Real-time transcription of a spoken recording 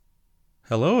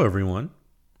Hello, everyone.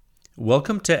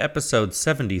 Welcome to episode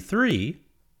 73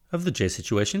 of the J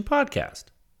Situation Podcast.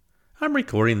 I'm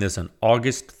recording this on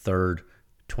August 3rd,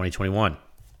 2021.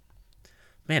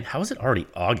 Man, how is it already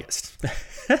August?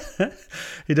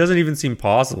 It doesn't even seem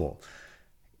possible.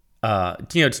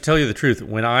 To tell you the truth,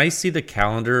 when I see the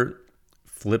calendar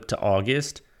flip to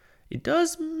August, it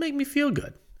does make me feel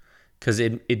good. Because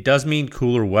it does mean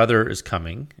cooler weather is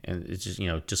coming, and it's just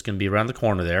going to be around the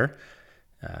corner there.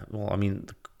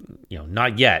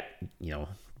 Not yet,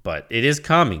 but it is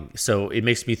coming. So it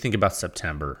makes me think about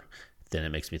September. Then it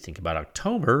makes me think about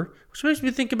October, which makes me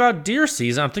think about deer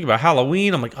season. I'm thinking about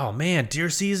Halloween. I'm like, oh man,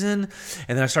 deer season.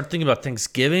 And then I start thinking about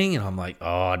Thanksgiving, and I'm like,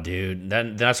 oh dude.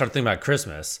 Then I start thinking about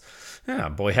Christmas. Yeah,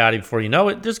 boy howdy, before you know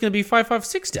it, there's going to be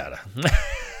 556 data.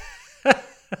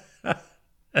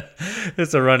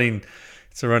 It's a running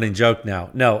joke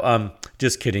now. No,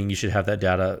 just kidding. You should have that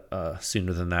data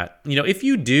sooner than that. If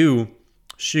you do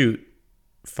shoot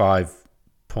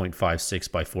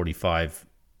 5.56 by 45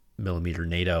 millimeter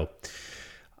NATO,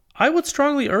 I would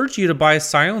strongly urge you to buy a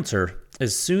silencer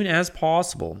as soon as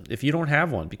possible if you don't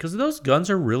have one, because those guns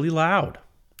are really loud.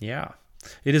 Yeah,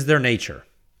 it is their nature.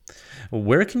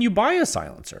 Where can you buy a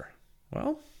silencer?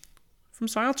 Well, from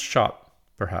Silencer Shop.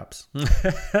 Perhaps.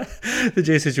 The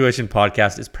J Situation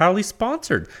Podcast is proudly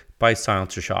sponsored by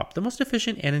Silencer Shop, the most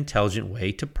efficient and intelligent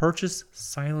way to purchase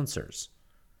silencers.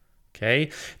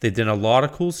 Okay? They've done a lot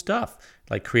of cool stuff,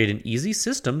 like create an easy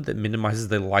system that minimizes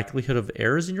the likelihood of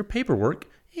errors in your paperwork,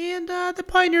 and they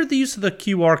pioneered the use of the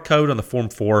QR code on the Form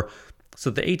 4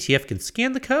 so the ATF can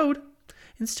scan the code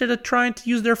instead of trying to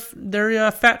use their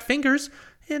fat fingers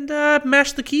and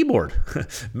mash the keyboard.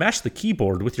 Mash the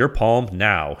keyboard with your palm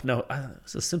now. No,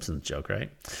 it's a Simpsons joke, right?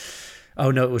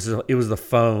 Oh no, it was the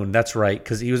phone. That's right,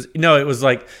 because it was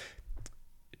like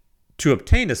to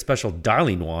obtain a special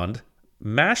dialing wand,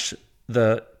 mash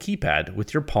the keypad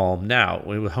with your palm now.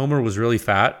 When Homer was really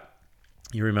fat,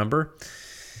 you remember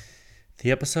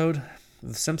the episode of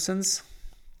The Simpsons?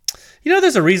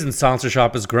 There's a reason Silencer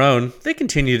Shop has grown. They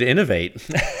continue to innovate.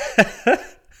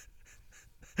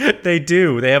 They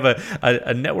do. They have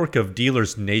a network of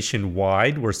dealers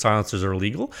nationwide where silencers are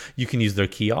legal. You can use their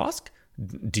kiosk,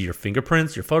 do your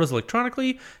fingerprints, your photos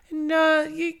electronically, and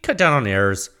you cut down on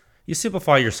errors. You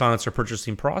simplify your silencer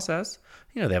purchasing process.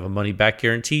 They have a money-back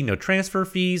guarantee, no transfer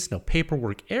fees, no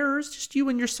paperwork errors, just you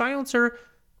and your silencer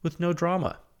with no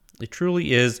drama. It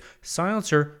truly is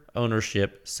silencer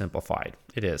ownership simplified.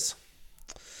 It is.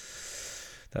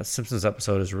 That Simpsons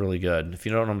episode is really good. If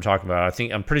you don't know what I'm talking about,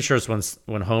 I'm pretty sure it's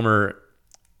when Homer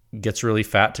gets really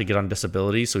fat to get on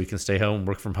disability so he can stay home,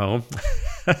 work from home.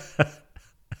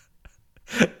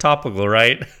 Topical,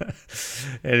 right?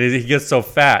 And he gets so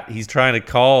fat, he's trying to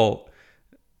call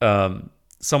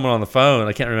someone on the phone.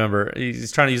 I can't remember.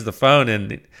 He's trying to use the phone,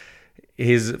 and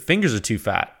his fingers are too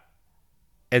fat.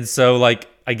 And so,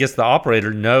 I guess the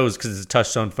operator knows because it's a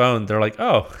touch-tone phone. They're like,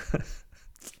 oh...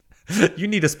 You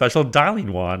need a special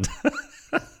dialing wand.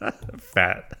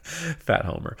 Fat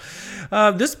Homer.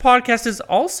 This podcast is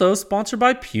also sponsored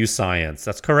by Pew Science.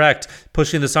 That's correct.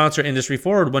 Pushing the silencer industry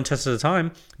forward one test at a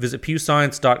time. Visit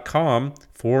pewscience.com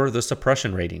for the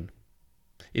suppression rating.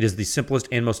 It is the simplest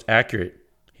and most accurate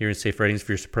hearing safe ratings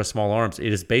for your suppressed small arms.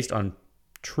 It is based on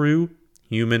true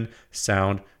human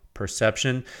sound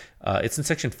perception. It's in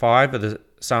section 5 of the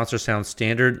silencer sound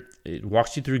standard. It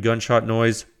walks you through gunshot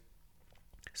noise.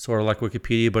 Sort of like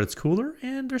Wikipedia, but it's cooler.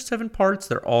 And there's 7 parts.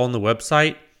 They're all on the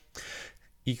website.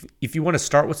 If you want to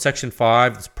start with Section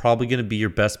 5, it's probably going to be your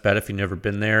best bet if you've never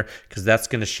been there, because that's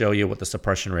going to show you what the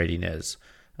suppression rating is.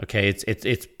 Okay,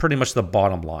 it's pretty much the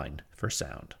bottom line for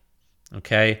sound.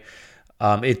 Okay,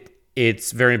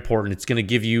 it's very important. It's going to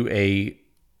give you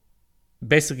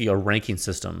basically a ranking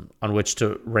system on which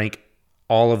to rank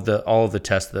all of the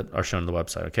tests that are shown on the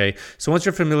website. Okay, so once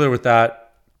you're familiar with that,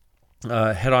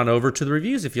 head on over to the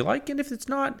reviews if you like, and if it's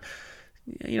not,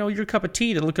 your cup of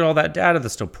tea to look at all that data,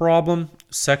 that's no problem.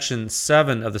 Section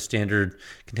 7 of the standard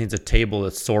contains a table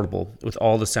that's sortable with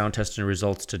all the sound testing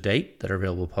results to date that are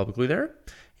available publicly there,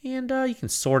 and you can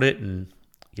sort it and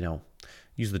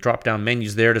use the drop-down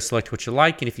menus there to select what you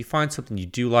like. And if you find something you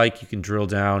do like, you can drill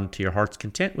down to your heart's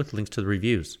content with links to the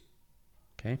reviews.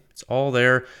 Okay, it's all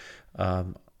there,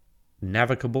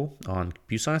 navigable on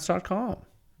pewscience.com.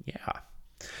 Yeah.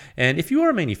 And if you are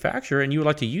a manufacturer and you would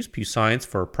like to use Pew Science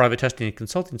for private testing and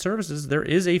consulting services, there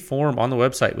is a form on the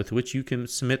website with which you can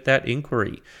submit that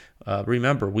inquiry.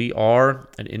 Remember, we are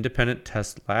an independent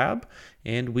test lab,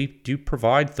 and we do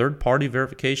provide third-party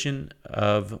verification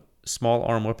of small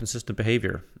arm weapon system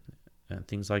behavior and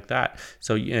things like that.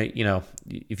 So,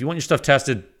 if you want your stuff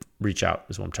tested, reach out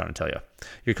is what I'm trying to tell you.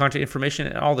 Your contact information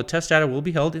and all the test data will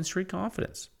be held in strict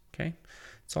confidence. Okay.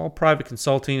 It's all private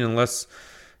consulting unless,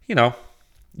 you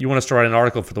want us to write an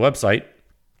article for the website,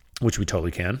 which we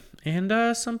totally can.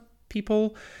 And some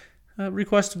people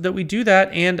requested that we do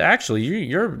that. And actually,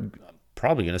 you're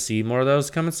probably going to see more of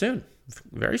those coming soon,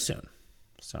 very soon.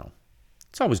 So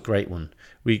it's always great when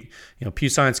we, Pew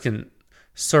Science can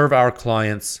serve our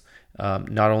clients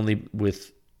not only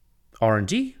with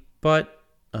R&D, but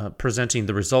presenting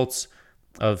the results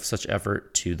of such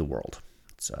effort to the world.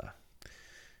 It's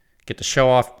get to show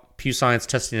off Pew Science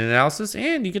testing and analysis,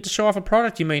 and you get to show off a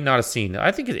product you may not have seen.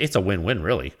 I think it's a win-win,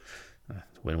 really.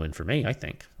 Win-win for me, I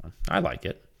think. I like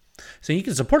it. So you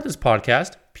can support this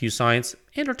podcast, Pew Science,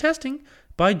 and our testing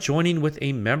by joining with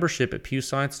a membership at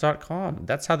pewscience.com.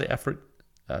 That's how the effort,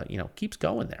 keeps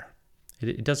going there.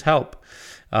 It does help.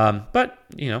 But,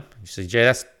 you say,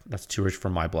 Jay, that's too rich for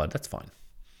my blood. That's fine.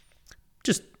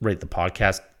 Just rate the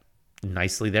podcast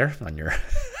nicely there on your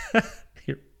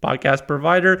your podcast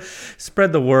provider.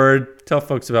 Spread the word. Tell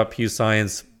folks about Pew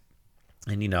Science.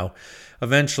 And,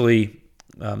 eventually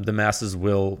the masses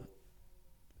will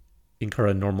incur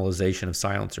a normalization of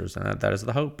silencers. And that is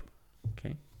the hope.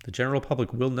 Okay. The general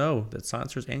public will know that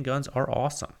silencers and guns are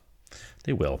awesome.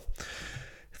 They will.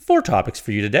 4 topics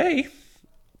for you today.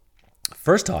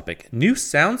 First topic, new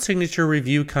sound signature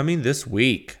review coming this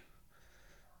week.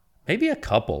 Maybe a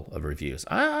couple of reviews.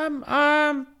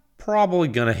 I'm probably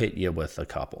gonna hit you with a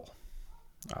couple.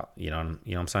 You know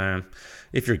what I'm saying?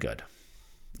 If you're good,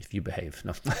 if you behave.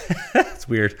 No, it's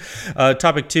weird.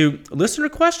 Topic 2, listener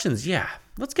questions. Yeah,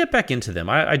 let's get back into them.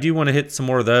 I do want to hit some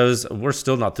more of those. We're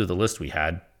still not through the list we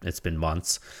had. It's been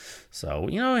months. So,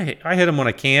 I hit them when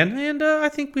I can, and I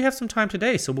think we have some time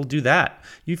today, so we'll do that.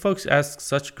 You folks ask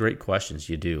such great questions,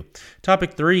 you do.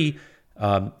 Topic 3,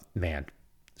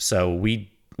 so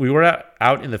we were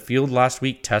out in the field last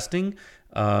week testing,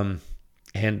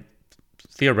 and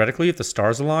theoretically, if the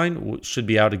stars align, should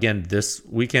be out again this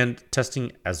weekend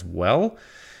testing as well.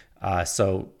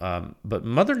 But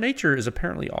Mother Nature is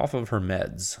apparently off of her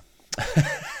meds.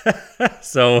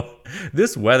 So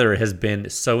this weather has been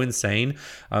so insane.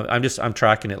 I'm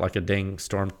tracking it like a dang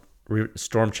storm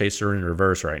chaser in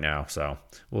reverse right now. So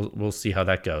we'll see how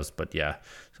that goes. But yeah,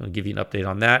 so I'll give you an update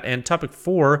on that. And topic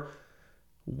 4,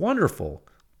 wonderful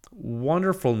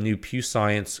new Pew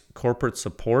Science corporate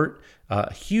support.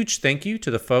 Huge thank you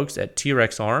to the folks at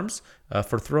TREX Arms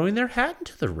for throwing their hat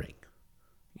into the ring.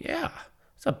 Yeah.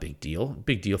 It's a big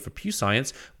deal for Pew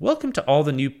Science. Welcome to all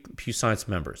the new Pew Science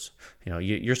members.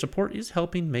 Your support is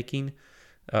helping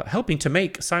to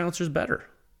make silencers better.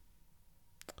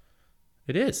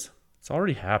 It is. It's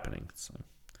already happening. It's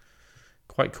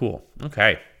quite cool.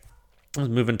 Okay, let's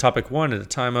move in topic 1 at a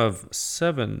time of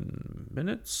 7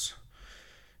 minutes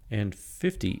and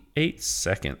 58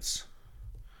 seconds.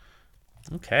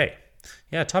 Okay,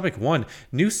 yeah, topic 1,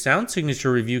 new sound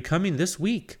signature review coming this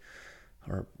week.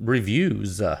 Or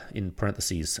reviews, in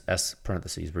parentheses, S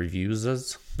parentheses,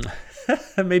 reviews.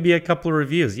 Maybe a couple of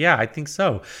reviews. Yeah, I think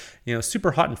so. Super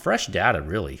hot and fresh data,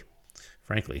 really.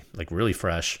 Frankly, like really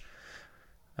fresh.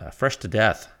 Fresh to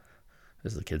death,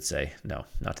 as the kids say. No,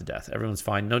 not to death. Everyone's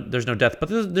fine. No, there's no death. But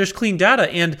there's clean data.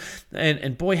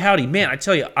 And boy, howdy, man, I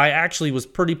tell you, I actually was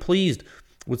pretty pleased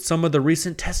with some of the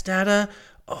recent test data.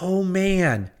 Oh,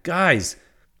 man. Guys,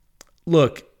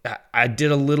 look, I did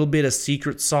a little bit of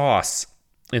secret sauce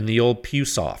in the old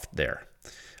PewSoft there.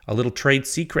 A little trade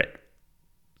secret.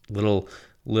 Little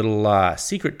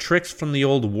secret tricks from the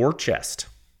old war chest,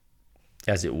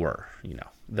 as it were.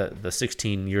 The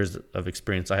 16 years of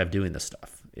experience I have doing this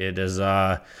stuff. It is,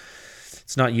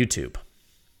 it's not YouTube.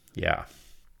 Yeah.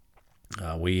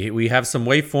 We have some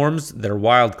waveforms that are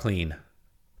wild clean,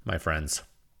 my friends.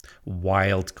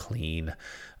 Wild clean.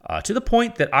 To the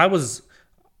point that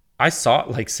I saw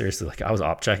it, seriously, I was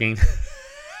op checking.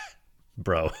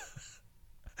 Bro.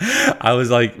 I was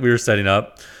we were setting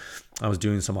up. I was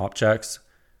doing some op checks.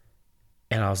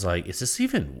 And I was like, is this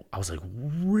even? I was like,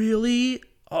 really?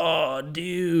 Oh,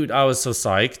 dude. I was so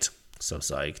psyched. So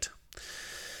psyched.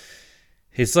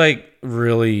 It's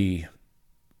really,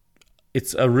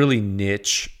 it's a really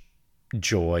niche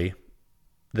joy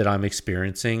that I'm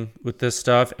experiencing with this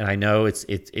stuff. And I know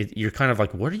you're kind of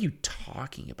like, what are you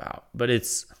talking about? But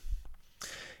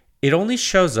it only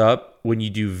shows up when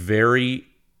you do very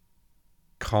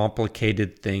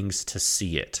complicated things to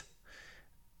see it.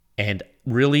 And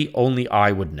really only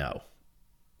I would know.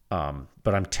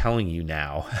 But I'm telling you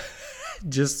now,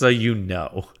 just so you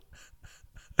know,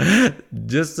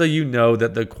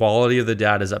 that the quality of the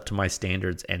data is up to my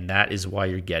standards, and that is why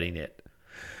you're getting it.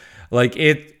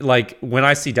 When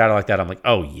I see data like that, I'm like,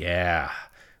 oh yeah,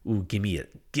 ooh, give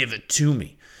it to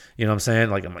me. You know what I'm saying?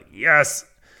 Like, I'm like, yes.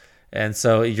 And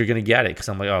so you're going to get it because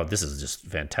I'm like, oh, this is just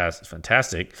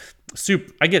fantastic.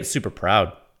 I get super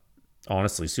proud,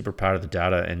 honestly, super proud of the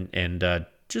data and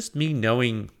just me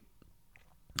knowing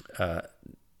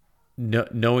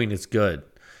it's good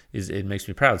it makes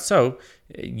me proud. So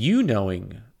you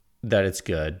knowing that it's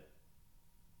good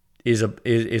is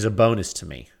a bonus to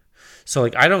me. So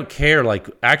like I don't care, like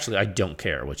actually I don't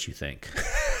care what you think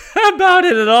about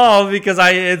it at all because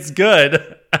it's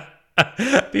good.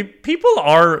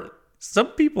 Some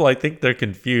people I think they're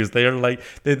confused. They're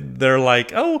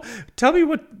like, oh, tell me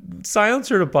what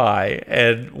silencer to buy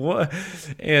and what,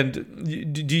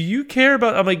 and do you care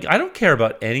about? I'm like, I don't care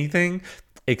about anything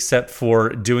except for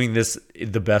doing this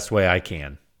the best way I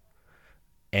can.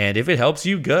 And if it helps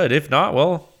you, good. If not,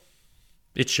 well,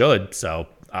 it should. So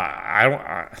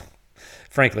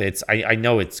frankly, I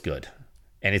know it's good,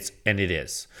 and it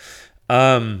is.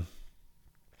 So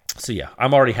yeah,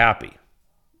 I'm already happy.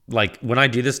 Like when I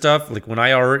do this stuff, like when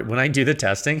I do the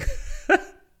testing,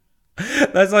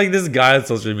 that's like this guy on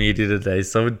social media today.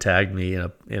 Someone tagged me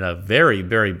in a very,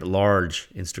 very large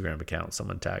Instagram account.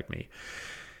 Someone tagged me,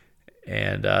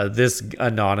 and this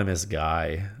anonymous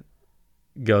guy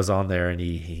goes on there and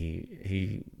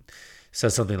he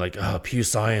says something like, "Oh, Pew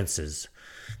Science is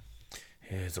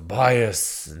a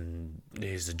bias and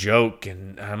he's a joke,"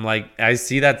 and I'm like, I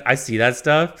see that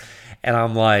stuff, and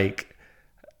I'm like,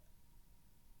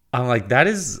 that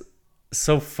is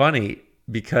so funny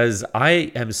because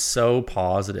I am so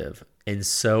positive and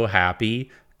so happy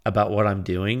about what I'm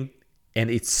doing, and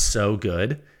it's so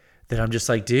good that I'm just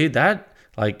like, dude, that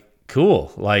like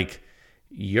cool. Like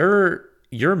you're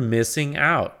missing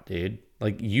out, dude.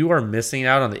 Like you are missing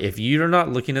out on if you're not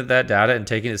looking at that data and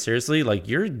taking it seriously, like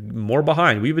you're more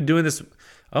behind. We've been doing this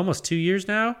almost 2 years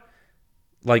now,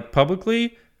 like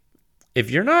publicly. If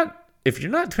you're not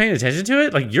paying attention to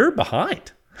it, like you're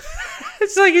behind.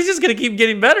 It's like it's just gonna keep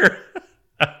getting better.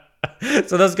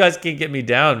 So those guys can't get me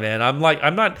down, man. I'm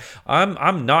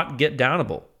not get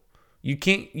downable. You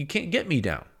can't get me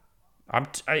down.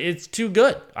 It's too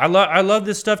good. I love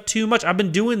this stuff too much. I've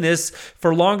been doing this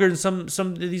for longer than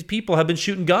some of these people have been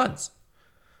shooting guns.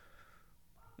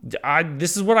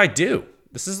 This is what I do.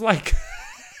 This is like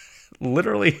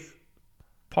literally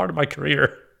part of my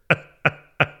career.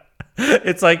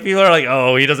 It's like people are like,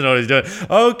 oh, he doesn't know what he's doing.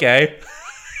 Okay.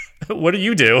 What do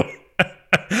you do?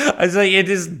 I say it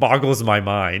just boggles my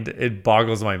mind. It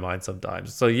boggles my mind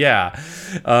sometimes. So yeah,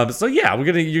 you're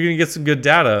gonna get some good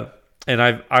data, and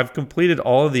I've completed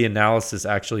all of the analysis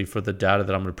actually for the data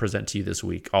that I'm going to present to you this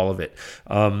week. All of it.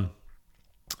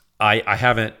 I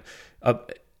haven't,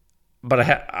 but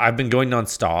I've been going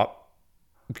nonstop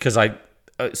because I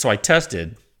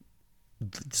tested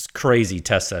this crazy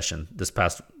test session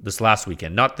this last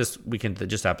weekend, not this weekend that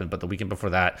just happened, but the weekend before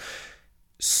that.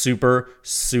 Super,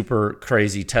 super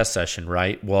crazy test session,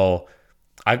 right? Well,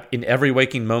 I've in every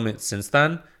waking moment since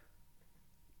then,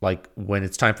 like when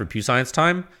it's time for Pew Science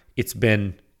time, it's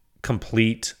been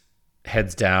complete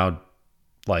heads down,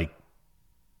 like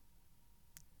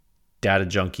data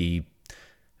junkie,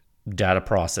 data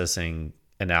processing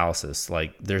analysis.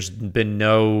 Like there's been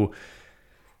no,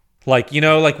 like, you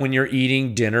know, like when you're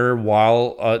eating dinner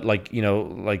while like, you know,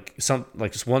 like some,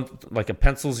 like just one, like a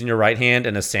pencil's in your right hand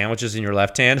and a sandwich is in your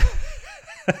left hand.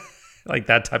 Like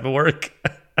that type of work.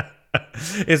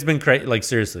 It's been crazy. Like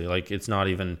seriously, like it's not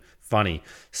even funny.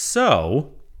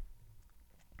 So,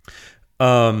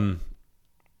 it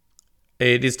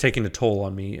is taking a toll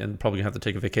on me and probably gonna have to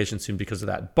take a vacation soon because of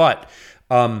that. But,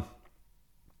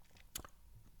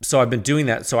 so I've been doing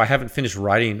that. So I haven't finished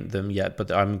writing them yet,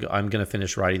 but I'm going to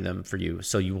finish writing them for you.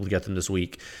 So you will get them this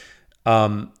week.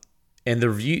 And the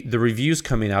reviews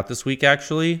coming out this week,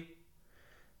 actually,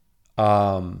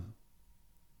 they're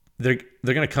going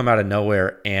to come out of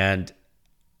nowhere, and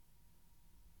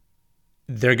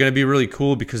they're going to be really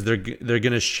cool because they're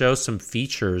going to show some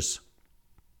features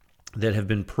that have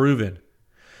been proven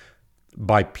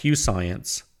by Pew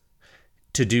Science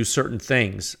to do certain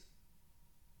things.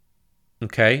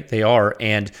 Okay, they are.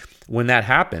 And when that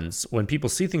happens, when people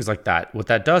see things like that, what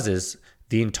that does is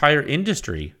the entire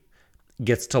industry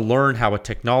gets to learn how a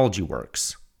technology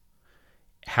works,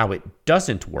 how it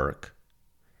doesn't work,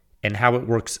 and how it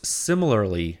works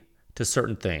similarly to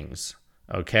certain things.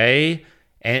 Okay,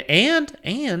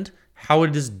 and how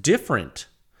it is different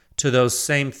to those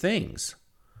same things.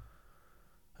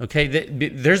 Okay,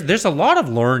 there's a lot of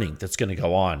learning that's going to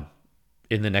go on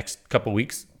in the next couple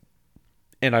weeks.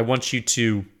 And I want you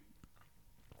to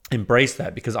embrace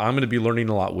that because I'm going to be learning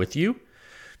a lot with you.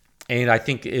 And I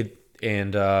think this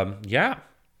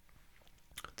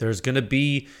There's gonna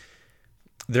be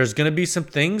some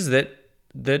things that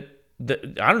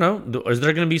I don't know. Is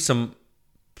there gonna be some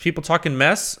people talking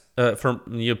mess from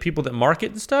people that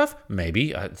market and stuff?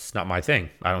 Maybe. It's not my thing.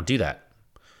 I don't do that.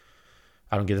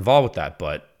 I don't get involved with that.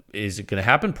 But is it going to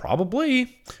happen? Probably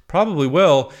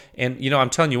will. And I'm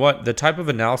telling you what, the type of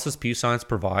analysis Pew Science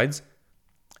provides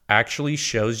actually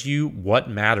shows you what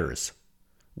matters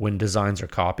when designs are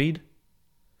copied,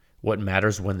 what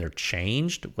matters when they're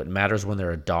changed, what matters when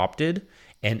they're adopted,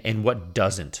 and what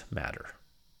doesn't matter.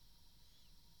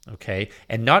 Okay?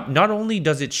 And not only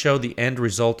does it show the end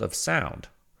result of sound,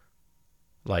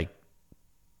 like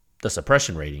the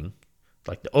suppression rating,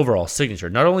 like the overall signature,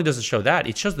 not only does it show that,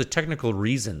 it shows the technical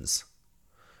reasons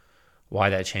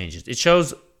why that changes. It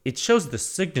shows the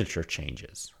signature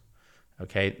changes.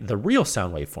 Okay? The real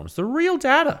sound waveforms, the real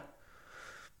data.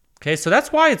 Okay? So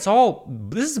that's why this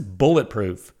is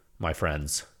bulletproof, my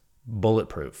friends.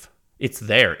 Bulletproof. It's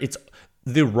there. It's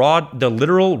the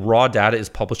literal raw data is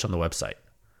published on the website.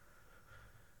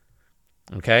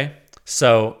 Okay,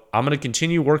 so I'm going to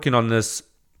continue working on this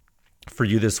for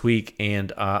you this week,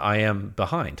 and I am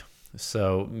behind.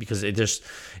 So because it's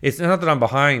not that I'm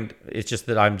behind, it's just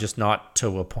that I'm just not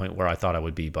to a point where I thought I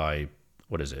would be by,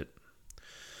 what is it?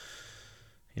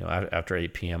 After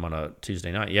 8 p.m. on a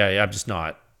Tuesday night. Yeah, I'm just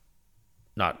not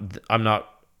I'm not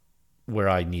where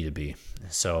I need to be.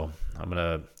 So I'm going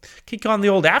to kick on the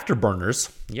old afterburners.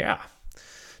 Yeah.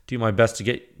 Do my best to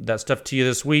get that stuff to you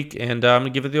this week, and I'm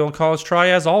going to give it the old college try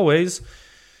as always.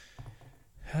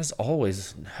 As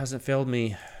always, hasn't failed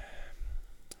me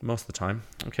most of the time.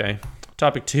 Okay,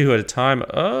 topic 2 at a time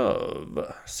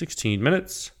of 16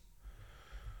 minutes,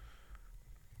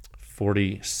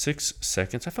 46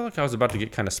 seconds. I felt like I was about to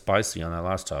get kind of spicy on that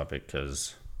last topic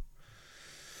because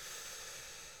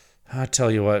I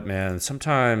tell you what, man,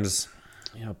 sometimes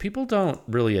people don't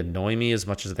really annoy me as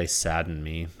much as they sadden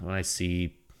me when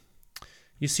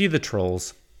you see the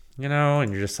trolls,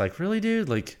 and you're just like, really, dude?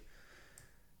 Like,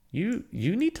 you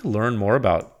need to learn more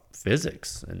about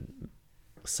physics and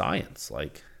science.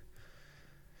 Like,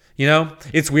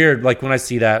 it's weird. Like when I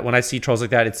see trolls like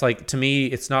that, it's like, to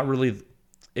me, I don't really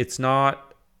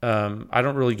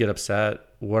get upset.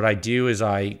 What I do is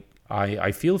I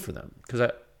feel for them because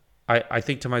I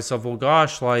think to myself, well,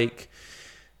 gosh, like,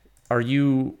 are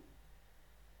you,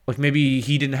 like, maybe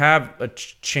he didn't have a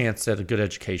chance at a good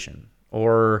education.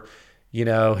 Or,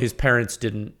 his parents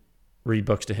didn't read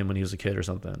books to him when he was a kid or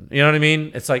something. You know what I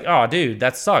mean? It's like, oh, dude,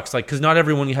 that sucks. Like, because not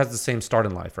everyone has the same start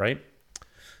in life, right?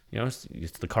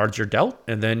 It's the cards you're dealt,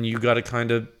 and then you got to kind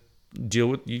of deal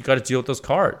with those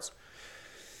cards.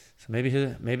 So maybe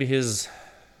his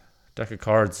deck of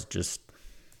cards just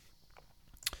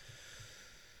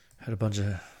had a bunch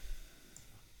of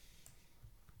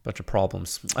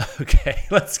problems. Okay,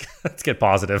 let's get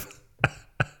positive.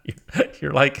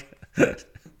 You're like,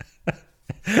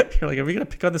 are we gonna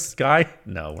pick on this guy?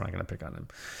 No, we're not gonna pick on him.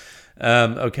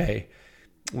 Okay,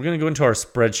 we're gonna go into our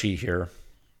spreadsheet here.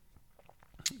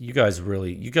 You guys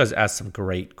asked some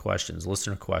great questions,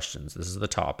 listener questions. This is the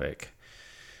topic.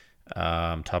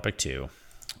 Topic 2.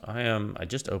 I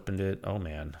just opened it. Oh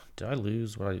man, did I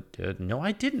lose what I did? No,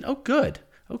 I didn't. Oh, good.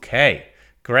 Okay,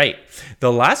 great.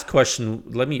 The last question.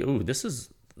 This is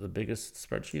the biggest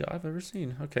spreadsheet I've ever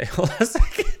seen. Okay, hold on a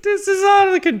second. This is out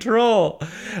of control.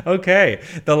 Okay,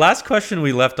 the last question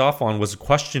we left off on was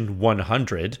question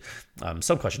 100,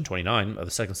 sub-question 29 of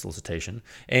the second solicitation.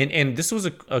 And this was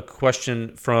a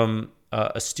question from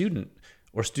a student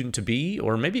or student-to-be,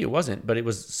 or maybe it wasn't, but it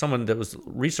was someone that was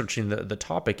researching the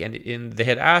topic, and they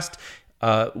had asked,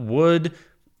 would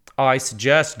I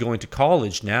suggest going to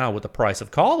college now with the price of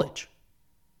college?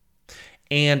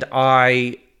 And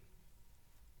I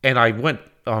went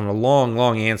on a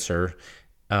long answer.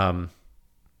 And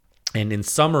in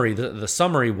summary, the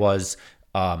summary was,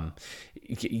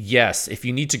 yes, if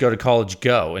you need to go to college,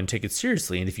 go and take it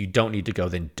seriously. And if you don't need to go,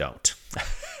 then don't.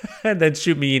 And then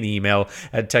shoot me an email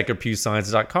at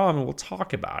tech@pewscience.com and we'll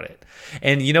talk about it.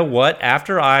 And you know what?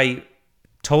 After I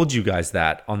told you guys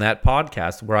that on that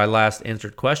podcast where I last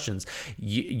answered questions,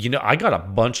 I got a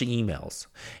bunch of emails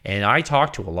and I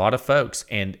talked to a lot of folks,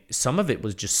 and some of it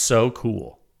was just so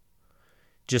cool.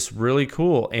 Just really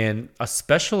cool. And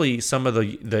especially some of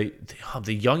the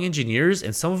young engineers,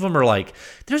 and some of them are like,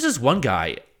 there's this one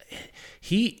guy,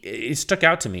 it stuck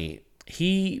out to me.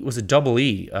 He was a double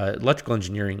E, electrical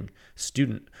engineering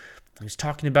student. He was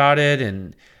talking about it,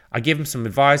 and I gave him some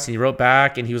advice, and he wrote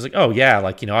back, and he was like, "Oh yeah,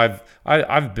 like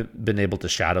I've been able to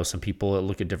shadow some people,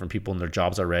 look at different people in their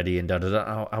jobs already." And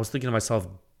I was thinking to myself,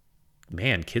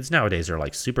 man, kids nowadays are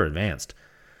like super advanced.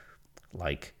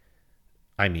 Like,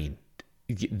 I mean,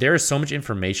 there is so much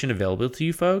information available to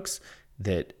you folks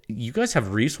that you guys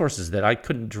have resources that I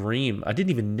couldn't dream. I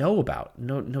didn't even know about,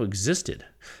 no existed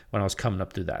when I was coming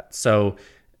up through that. So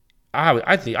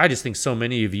I just think so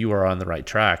many of you are on the right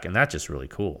track, and that's just really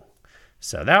cool.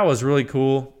 So that was really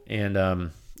cool.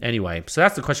 And anyway, so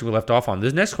that's the question we left off on.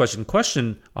 This next question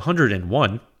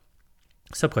 101,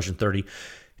 sub-question 30.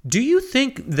 Do you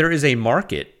think there is a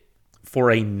market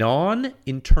for a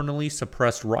non-internally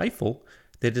suppressed rifle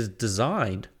that is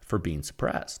designed for being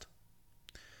suppressed?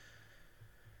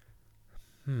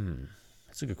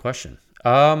 That's a good question.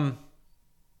 Okay,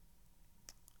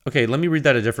 let me read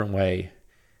that a different way.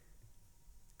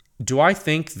 Do I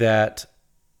think that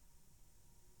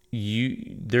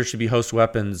there should be host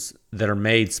weapons that are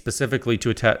made specifically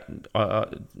to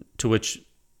which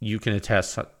you can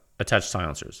attach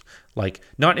silencers, like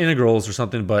not integrals or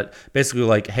something, but basically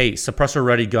like, hey, suppressor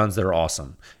ready guns that are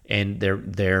awesome, and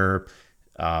they're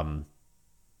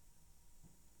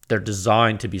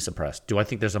designed to be suppressed? Do I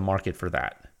think there's a market for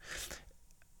that?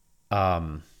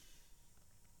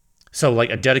 So like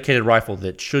a dedicated rifle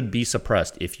that should be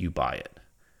suppressed if you buy it.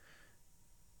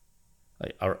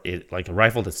 Like a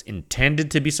rifle that's intended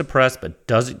to be suppressed but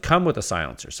doesn't come with a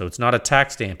silencer. So it's not a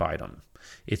tax stamp item.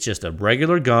 It's just a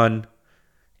regular gun,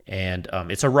 and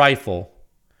it's a rifle,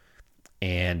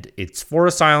 and it's for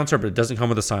a silencer, but it doesn't come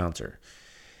with a silencer.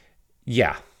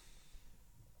 Yeah.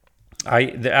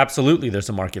 Absolutely there's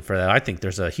a market for that. I think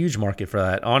there's a huge market for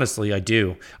that. Honestly, I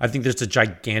do. I think there's a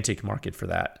gigantic market for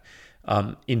that.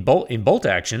 In bolt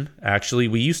action, actually,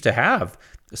 we used to have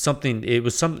something. It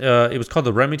was called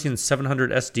the Remington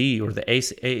 700 SD or the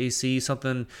AAC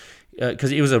something,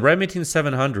 because it was a Remington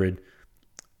 700,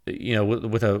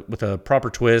 with a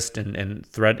proper twist and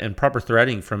thread and proper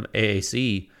threading from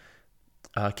AAC.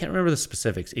 I can't remember the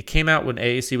specifics. It came out when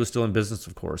AAC was still in business,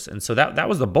 of course, and so that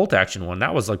was the bolt action one.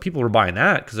 That was like, people were buying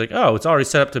that because like, oh, it's already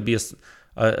set up to be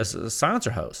a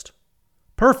silencer host.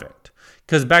 Perfect.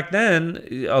 Because back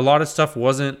then, a lot of stuff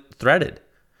wasn't threaded,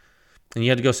 and you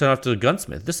had to go send it off to the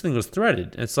gunsmith. This thing was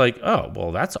threaded. And it's like, oh,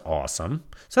 well, that's awesome.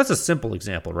 So that's a simple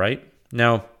example, right?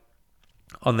 Now,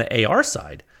 on the AR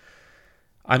side,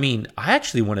 I mean, I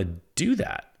actually want to do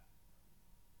that.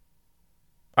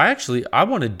 I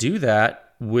want to do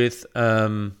that with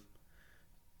like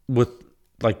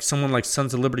someone like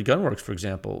Sons of Liberty Gunworks, for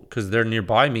example, because they're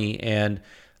nearby me, and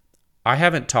I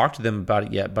haven't talked to them about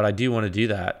it yet, but I do want to do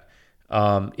that.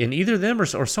 In either them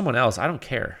or someone else, I don't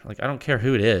care. Like, I don't care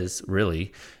who it is,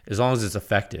 really, as long as it's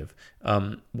effective.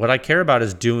 What I care about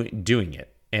is doing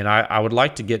it. And I would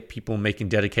like to get people making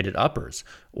dedicated uppers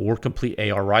or complete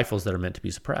AR rifles that are meant to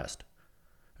be suppressed.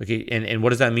 Okay, and what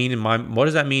does that mean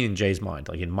in Jay's mind?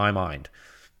 Like, in my mind?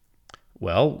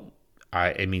 Well,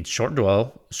 I mean short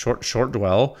dwell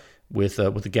with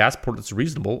a gas port that's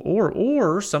reasonable,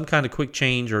 or some kind of quick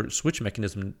change or switch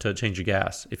mechanism to change your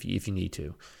gas if you need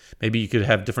to. Maybe you could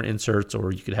have different inserts,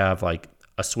 or you could have like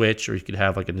a switch, or you could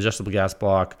have like an adjustable gas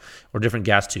block, or different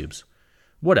gas tubes.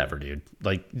 Whatever, dude.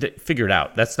 Like, figure it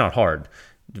out. That's not hard.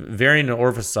 Varying the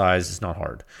orifice size is not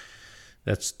hard.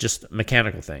 That's just a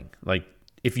mechanical thing. Like,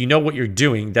 if you know what you're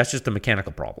doing, that's just a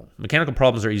mechanical problem. Mechanical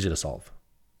problems are easy to solve.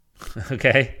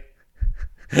 Okay?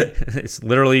 It's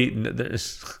literally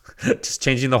just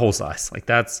changing the hole size. Like,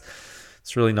 it's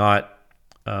really not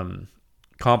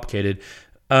complicated.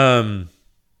 So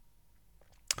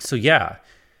yeah,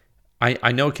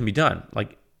 I know it can be done.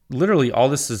 Like, literally all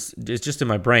this is just in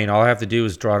my brain. All I have to do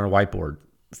is draw it on a whiteboard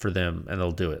for them, and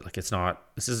they'll do it. Like, this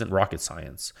isn't rocket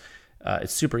science.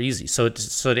 It's super easy. So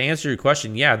to answer your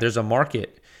question, yeah, there's a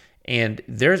market, and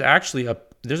there's actually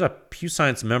there's a Pew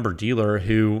Science member dealer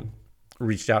who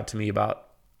reached out to me about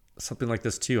something like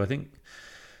this too. I think,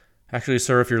 actually,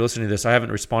 sir, if you're listening to this, I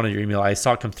haven't responded to your email. I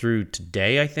saw it come through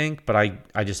today, I think, but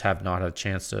I just have not had a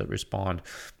chance to respond.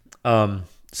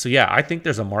 So yeah, I think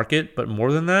there's a market, but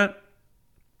more than that,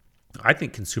 I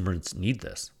think consumers need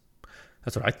this.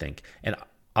 That's what I think. And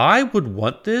I would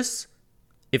want this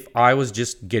if I was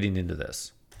just getting into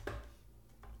this.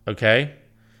 Okay?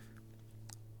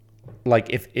 Like,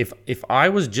 if I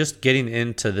was just getting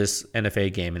into this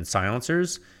NFA game in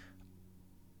silencers,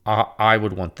 I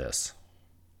would want this.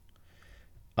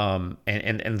 And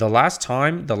the last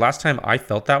time I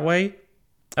felt that way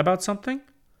about something,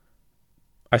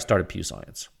 I started Pew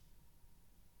Science.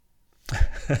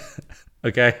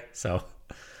 Okay, so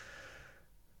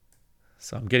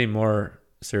I'm getting more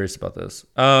serious about this.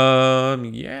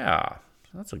 Yeah,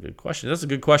 that's a good question. That's a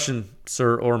good question,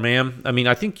 sir or ma'am. I mean,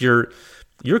 I think your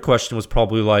question was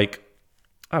probably like,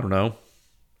 I don't know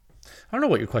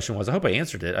what your question was. I hope I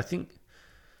answered it.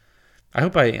 I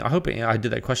hope I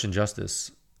did that question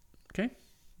justice. Okay,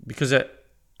 because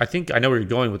I think I know where you're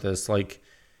going with this. Like,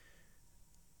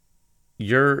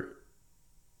 I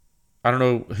don't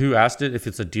know who asked it, if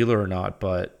it's a dealer or not,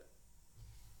 but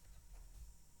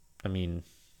I mean,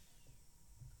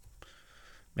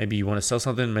 maybe you want to sell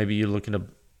something. Maybe you're looking to,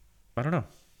 I don't know.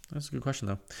 That's a good question,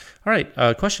 though. All right.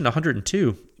 Question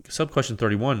 102, sub question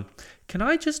 31. Can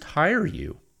I just hire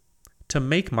you to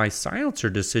make my silencer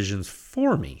decisions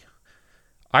for me?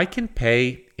 I can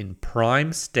pay in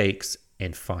prime steaks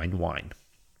and fine wine.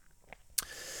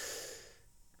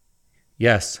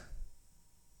 Yes,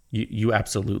 you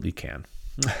absolutely can.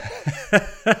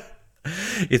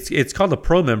 It's called a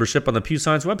pro membership on the Pew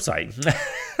Science website.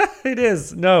 It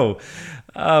is. No,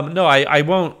 I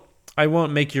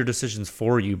won't make your decisions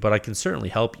for you, but I can certainly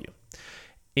help you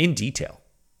in detail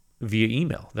via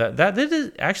email. That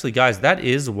is actually, guys, that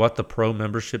is what the pro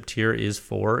membership tier is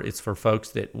for. It's for folks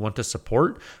that want to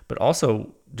support, but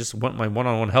also just want my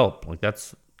one-on-one help. Like,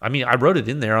 that's, I mean, I wrote it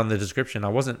in there on the description. I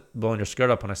wasn't blowing your skirt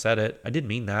up when I said it. I did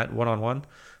mean that, one-on-one.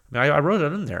 I mean, I wrote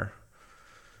it in there.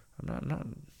 I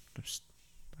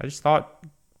just thought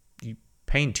you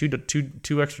paying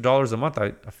two extra dollars a month.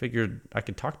 I figured I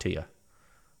could talk to you.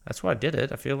 That's why I did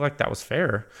it. I feel like that was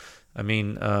fair. I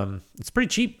mean, it's pretty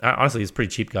cheap. Honestly, it's pretty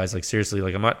cheap, guys. Like, seriously,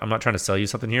 like, I'm not trying to sell you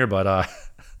something here, but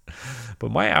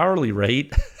but my hourly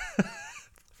rate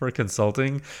for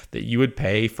consulting that you would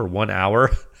pay for 1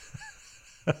 hour,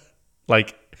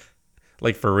 like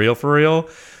for real,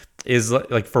 is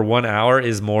like for 1 hour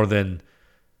is more than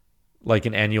like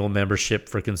an annual membership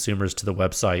for consumers to the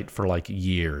website for like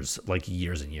years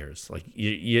and years. Like,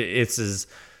 it's as,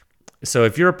 so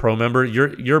if you're a pro member,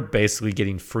 you're basically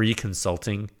getting free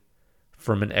consulting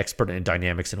from an expert in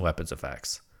dynamics and weapons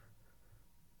effects.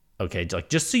 Okay, like,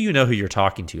 just so you know who you're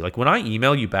talking to. Like, when I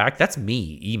email you back, that's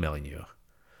me emailing you.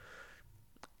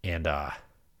 And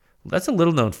that's a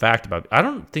little known fact about, I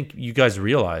don't think you guys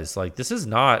realize, like, this is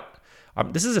not,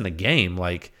 this isn't a game.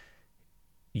 Like,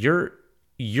 you're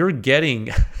getting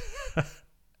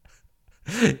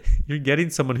you're getting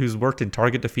someone who's worked in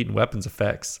target defeat and weapons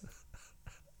effects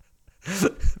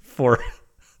for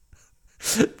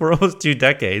almost 2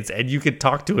 decades, and you could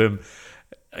talk to him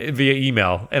via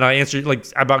email, and I answer like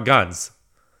about guns,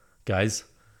 guys.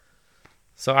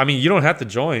 So I mean, you don't have to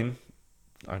join,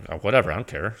 whatever, I don't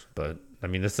care, but I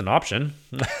mean, it's an option.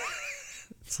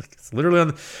 It's literally on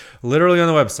the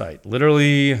website,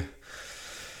 literally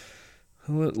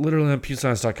on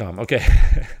pewscience.com. Okay.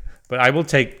 But I will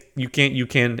take, you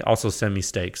can also send me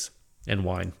steaks and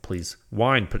wine, please.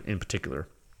 Wine in particular.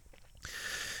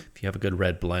 If you have a good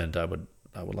red blend, I would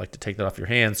like to take that off your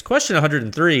hands. Question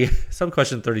 103,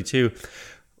 sub-question 32.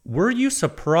 Were you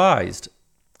surprised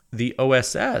the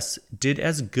OSS did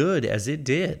as good as it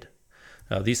did?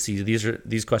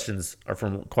 These questions are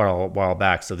from quite a while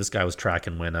back. So this guy was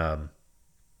tracking when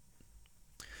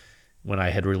I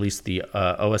had released the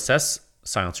OSS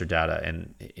silencer data,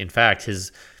 and in fact,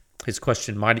 his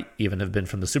question might even have been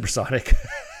from the supersonic,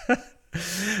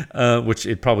 which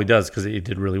it probably does, because it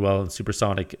did really well in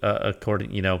supersonic,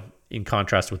 according, in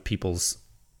contrast with people's,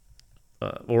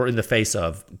 or in the face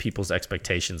of people's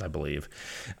expectations, I believe.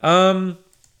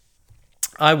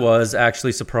 I was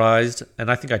actually surprised,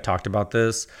 and I think I talked about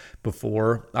this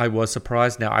before. I was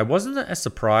surprised. Now, I wasn't as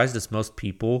surprised as most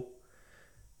people,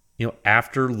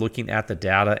 after looking at the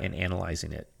data and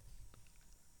analyzing it.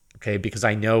 Okay, because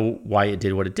I know why it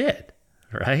did what it did,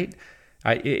 right?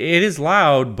 It is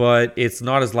loud, but it's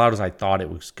not as loud as I thought it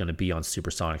was going to be on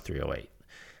Supersonic 308.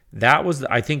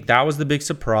 I think that was the big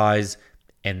surprise,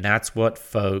 and that's what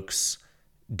folks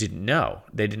didn't know.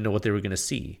 They didn't know what they were going to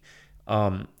see.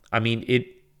 I mean, it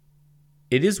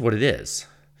is what it is,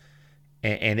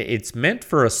 and it's meant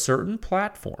for a certain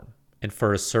platform and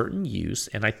for a certain use,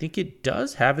 and I think it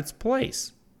does have its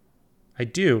place. I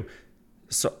do.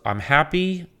 So I'm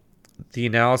happy the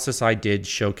analysis I did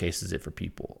showcases it for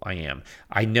people. I am.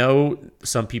 I know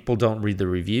some people don't read the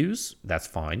reviews. That's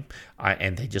fine.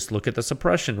 And they just look at the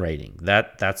suppression rating.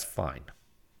 That's fine.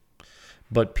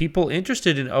 But people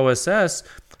interested in OSS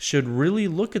should really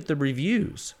look at the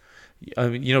reviews.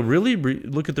 Really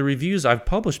look at the reviews I've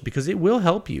published, because it will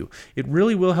help you. It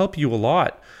really will help you a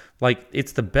lot. Like,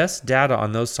 it's the best data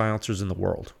on those silencers in the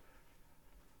world.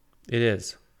 It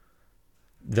is.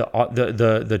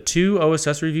 The 2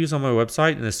 OSS reviews on my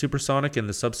website, and the supersonic and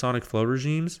the subsonic flow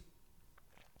regimes,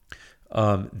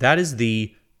 that is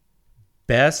the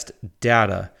best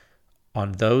data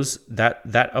on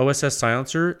that OSS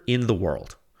silencer in the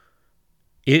world.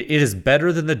 It is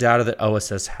better than the data that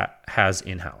OSS has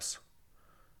in-house.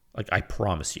 Like, I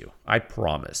promise you. I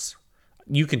promise.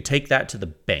 You can take that to the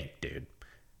bank, dude.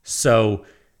 So,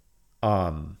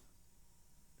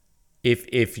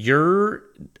 if you're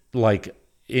like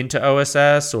into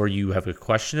OSS, or you have a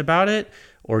question about it,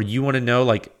 or you want to know,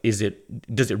 like, does it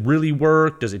really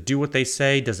work? Does it do what they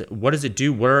say? What does it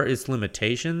do? What are its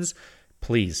limitations?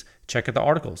 Please check out the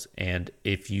articles. And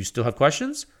if you still have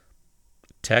questions,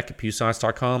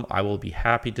 tech@pewscience.com. I will be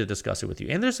happy to discuss it with you.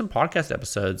 And there's some podcast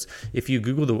episodes. If you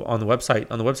Google on the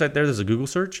website there's a Google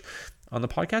search on the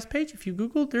podcast page. If you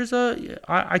Google,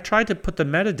 I tried to put the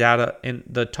metadata and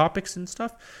the topics and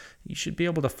stuff. You should be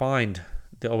able to find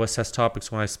the OSS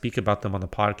topics when I speak about them on the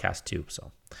podcast too.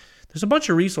 So there's a bunch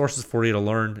of resources for you to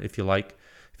learn if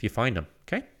you find them.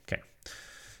 Okay.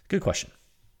 Good question.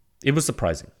 It was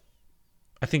surprising.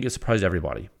 I think it surprised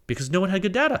everybody because no one had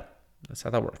good data. That's how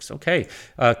that works. Okay.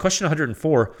 Question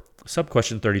 104,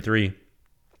 sub-question 33.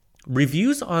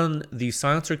 Reviews on the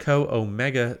Silencer Co.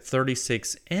 Omega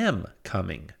 36M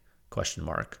coming? Question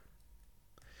mark.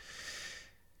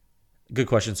 Good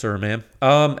question, sir, ma'am.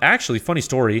 Actually, funny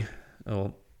story.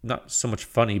 Well, not so much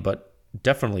funny, but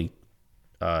definitely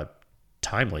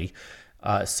timely.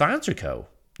 Silencer Co.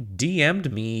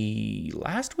 DM'd me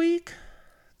last week.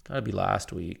 Gotta be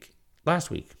last week.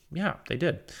 Last week. Yeah, they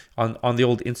did. On the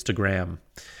old Instagram.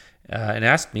 And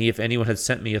asked me if anyone had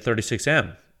sent me a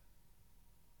 36M.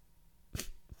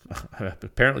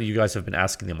 Apparently, you guys have been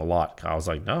asking them a lot. I was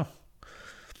like, no.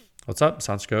 What's up,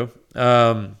 Silencer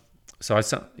Co.? So I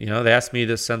sent, they asked me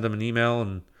to send them an email,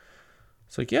 and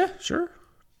it's like, yeah, sure.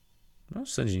 I'll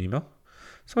send you an email.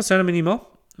 So I sent them an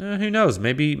email. Who knows?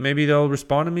 Maybe they'll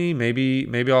respond to me.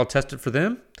 Maybe I'll test it for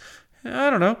them. I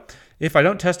don't know. If I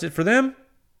don't test it for them,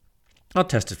 I'll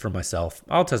test it for myself.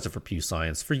 I'll test it for Pew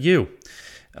Science, for you.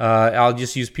 I'll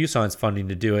just use Pew Science funding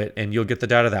to do it, and you'll get the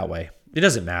data that way. It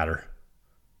doesn't matter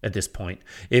at this point.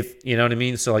 If you know what I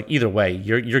mean. So like either way,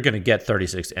 you're going to get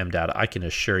 36M data. I can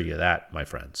assure you that, my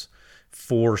friends.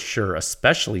 For sure,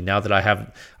 especially now that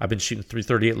I've been shooting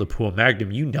 338 Lapua Magnum.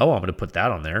 I'm going to put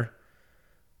that on there.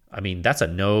 I mean, that's a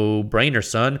no-brainer,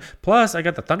 son. Plus, I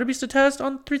got the Thunder Beast to test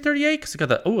on 338 because I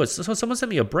got so someone sent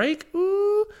me a break.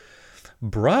 Ooh,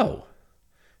 bro,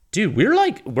 dude,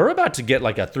 we're about to get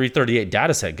like a 338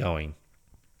 data set going.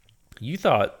 You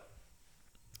thought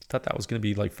that was going to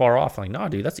be like far off. I'm like, no,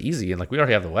 dude, that's easy. And like, we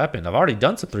already have the weapon. I've already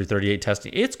done some 338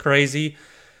 testing. It's crazy.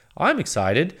 I'm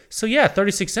excited. So yeah,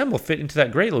 36M will fit into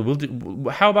that grade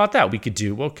load. How about that? What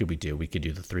could we do? We could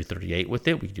do the 338 with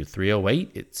it. We could do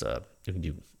 308. We can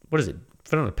do, what is it?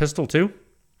 Fit on a pistol too?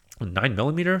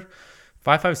 9mm?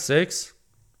 5.56?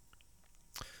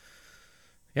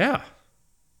 Yeah.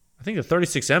 I think the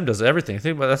 36M does everything. I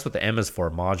think that's what the M is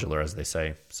for, modular, as they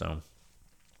say. So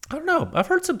I don't know. I've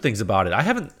heard some things about it.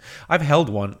 I've held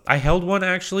one. I held one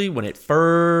actually when it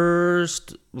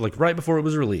first, like right before it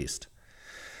was released.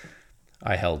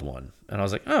 I held one and I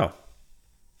was like, oh,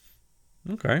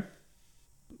 okay.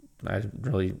 I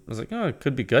was like, oh, it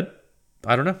could be good.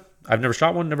 I don't know. I've never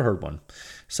shot one, never heard one.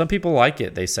 Some people like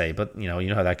it, they say, but you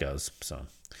know how that goes. So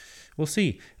we'll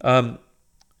see.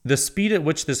 The speed at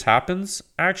which this happens,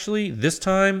 actually, this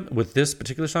time with this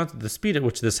particular silencer, the speed at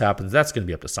which this happens, that's going to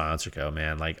be up to Silencer Co,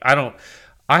 man. Like, I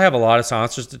have a lot of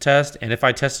silencers to test, and if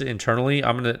I test it internally,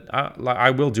 I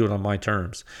will do it on my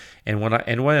terms, and when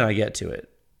I get to it,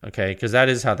 okay, because that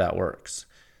is how that works.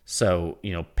 So,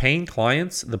 paying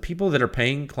clients, the people that are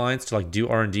paying clients to like do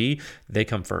R&D, they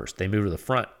come first. They move to the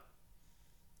front,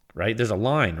 right? There's a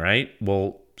line, right?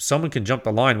 Well, someone can jump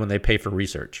the line when they pay for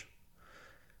research,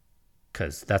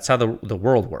 because that's how the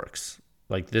world works.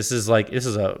 Like this is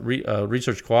a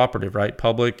research cooperative, right?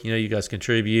 Public, you guys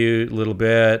contribute a little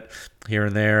bit here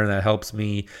and there, and that helps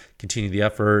me continue the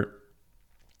effort.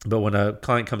 But when a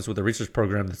client comes with a research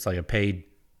program that's like a paid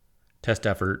test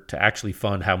effort to actually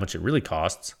fund how much it really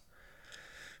costs,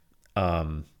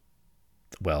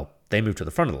 well, they move to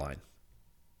the front of the line.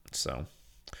 So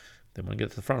then when they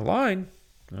get to the front of the line,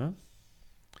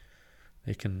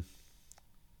 they can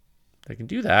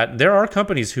do that. There are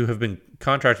companies who have been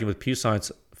contracting with Pew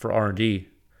Science for R&D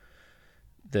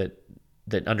that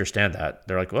understand that.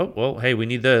 They're like, well, hey, we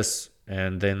need this.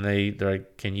 And then they're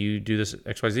like, can you do this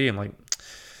XYZ? I'm like,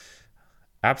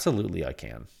 absolutely I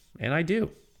can. And I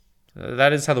do.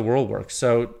 That is how the world works.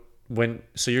 So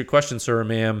your question, sir or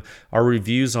ma'am, are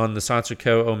reviews on the Silencer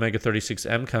Co. Omega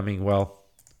 36M coming? Well,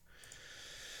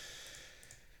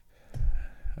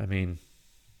 I mean,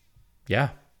 yeah,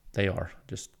 they are.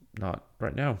 Just not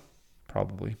right now,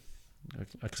 probably,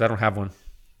 because I don't have one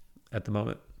at the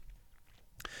moment.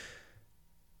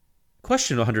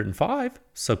 Question 105,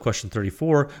 sub-question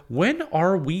 34. When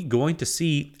are we going to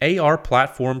see AR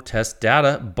platform test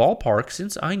data ballpark,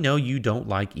 since I know you don't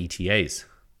like ETAs?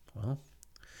 Well,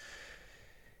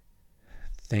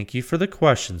 thank you for the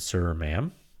question, sir or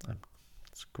ma'am. I'm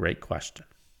Great question.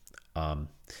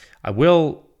 I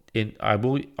will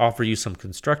offer you some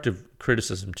constructive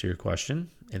criticism to your question,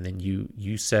 and then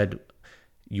you said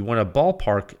you want a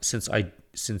ballpark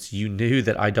since you knew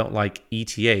that I don't like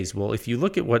ETAs. Well, if you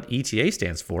look at what ETA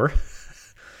stands for,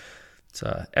 it's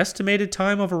estimated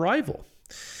time of arrival,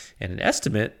 and an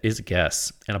estimate is a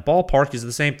guess, and a ballpark is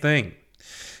the same thing.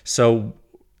 So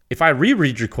if I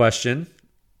reread your question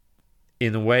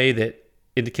in a way that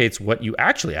indicates what you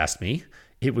actually asked me,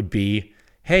 it would be,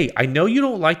 hey, I know you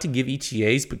don't like to give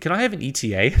ETAs, but can I have an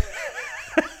ETA?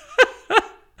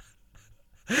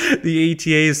 The ETA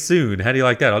is soon. How do you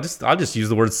like that? I'll just use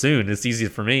the word soon. It's easier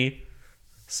for me.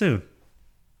 Soon.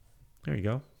 There you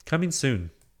go. Coming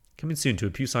soon. Coming soon to a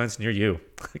Pew Science near you.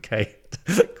 Okay.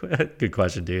 Good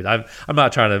question, dude. I'm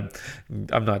not trying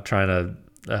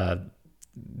to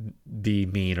be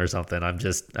mean or something. I'm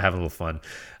just having a little fun.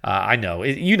 I know.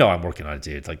 I'm working on it,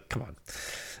 dude. Like, come on.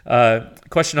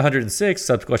 Question 106,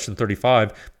 sub-question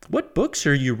 35. What books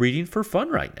are you reading for fun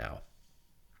right now?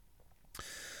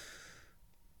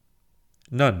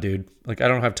 None, dude. Like, I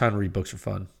don't have time to read books for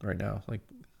fun right now. Like,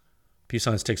 Pew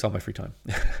Science takes all my free time.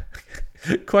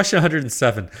 Question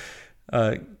 107,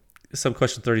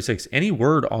 sub-question 36. Any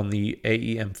word on the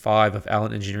AEM5 of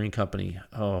Allen Engineering Company?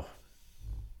 Oh,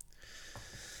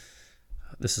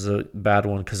 this is a bad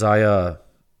one because I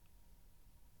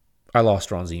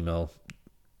lost Ron's email.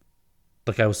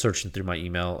 Like, I was searching through my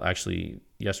email actually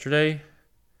yesterday,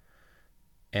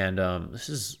 and this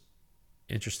is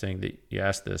interesting that you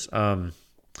asked this. And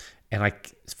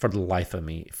for the life of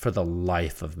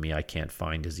me, I can't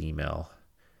find his email.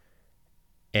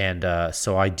 And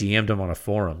so I DM'd him on a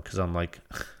forum because I'm like,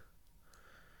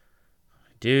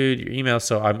 dude, your email.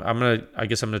 So I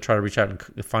guess I'm gonna try to reach out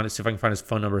and see if I can find his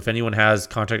phone number. If anyone has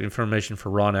contact information for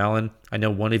Ron Allen, I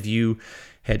know one of you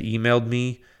had emailed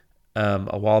me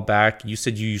a while back. You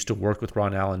said you used to work with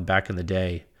Ron Allen back in the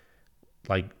day,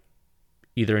 like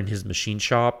either in his machine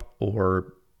shop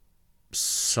or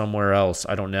somewhere else.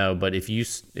 I don't know, but if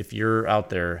you're out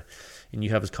there and you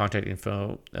have his contact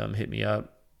info, hit me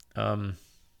up.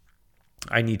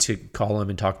 I need to call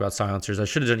him and talk about silencers. I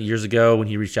should have done it years ago when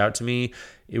he reached out to me.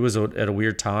 It was at a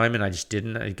weird time, and I just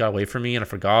didn't. It got away from me, and I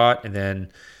forgot. And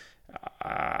then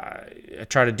I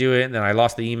tried to do it, and then I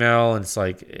lost the email, and it's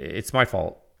like, it's my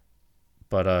fault.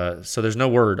 But so there's no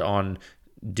word on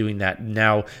doing that.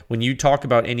 Now, when you talk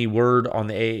about any word on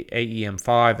the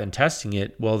AEM5 and testing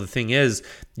it, well, the thing is,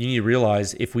 you need to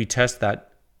realize if we test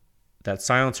that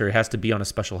silencer, it has to be on a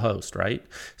special host, right?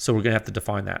 So we're going to have to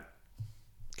define that.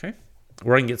 Okay?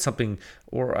 Or I can get something,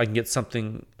 I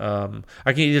can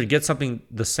either get something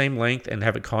the same length and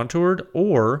have it contoured,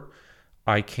 or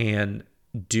I can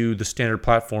do the standard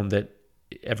platform that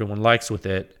everyone likes with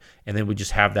it, and then we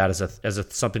just have that as a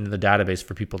something in the database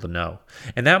for people to know.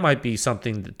 And that might be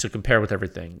something to compare with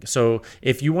everything. So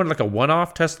if you want like a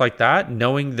one-off test like that,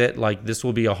 knowing that like this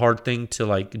will be a hard thing to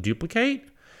like duplicate,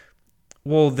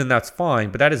 well, then that's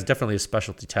fine. But that is definitely a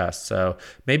specialty test. So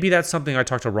maybe that's something I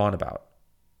talk to Ron about,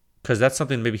 because that's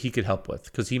something maybe he could help with,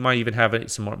 because he might even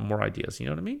have some more ideas. You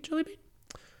know what I mean, Jelly Bean?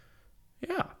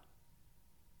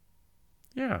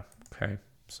 Yeah. Okay.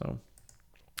 So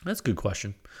that's a good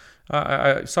question.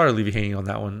 I sorry to leave you hanging on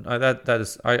that one.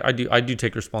 I do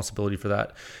take responsibility for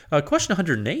that. Question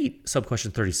 108,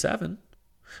 sub-question 37.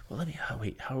 Well, let me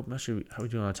wait. How are we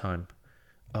doing on time?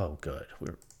 Oh, good.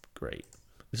 We're great.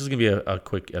 This is gonna be a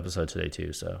quick episode today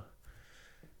too, so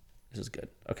this is good.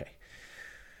 Okay.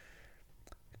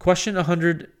 Question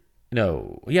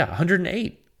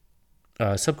 108,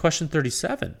 sub-question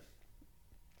 37.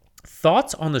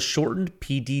 Thoughts on the shortened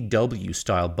PDW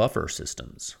style buffer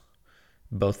systems,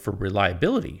 both for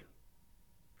reliability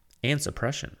and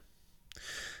suppression?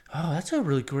 Oh, that's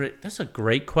a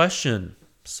great question,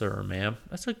 sir or ma'am.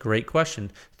 That's a great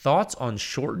question. Thoughts on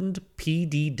shortened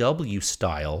PDW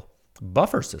style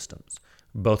buffer systems,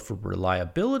 both for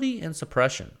reliability and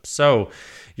suppression. So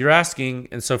you're asking,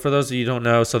 and so for those of you who don't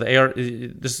know, so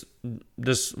this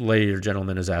lady or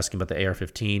gentleman is asking about the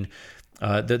AR-15.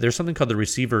 There's something called the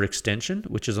receiver extension,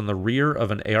 which is on the rear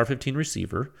of an AR-15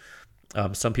 receiver.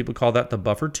 Some people call that the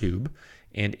buffer tube,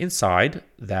 and inside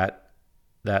that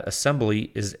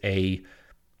assembly is a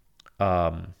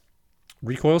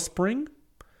recoil spring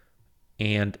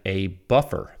and a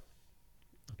buffer.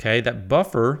 Okay, that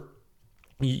buffer,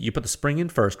 you put the spring in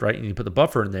first, right? And you put the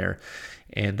buffer in there,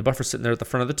 and the buffer's sitting there at the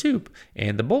front of the tube.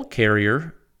 And the bolt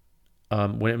carrier,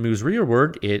 when it moves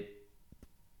rearward,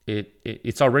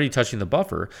 it's already touching the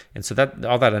buffer, and so that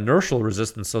all that inertial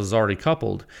resistance is already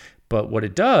coupled. But what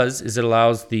it does is it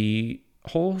allows the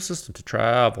whole system to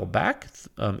travel back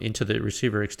into the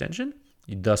receiver extension.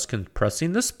 thus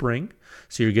compressing the spring.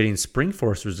 So you're getting spring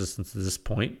force resistance at this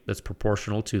point that's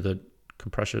proportional to the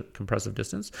compressive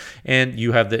distance, and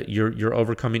you have you're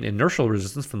overcoming inertial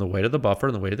resistance from the weight of the buffer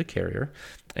and the weight of the carrier,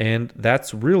 and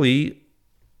that's really,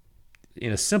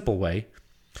 in a simple way,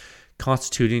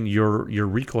 constituting your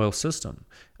recoil system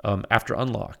after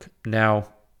unlock.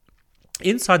 Now,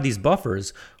 inside these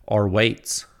buffers are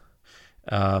weights,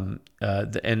 and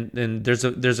there's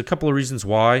a couple of reasons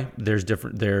why there's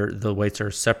different. The weights are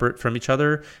separate from each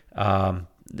other.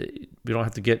 We don't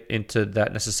have to get into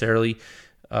that necessarily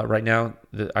right now.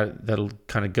 That'll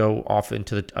kind of go off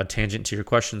into a tangent to your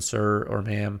question, sir or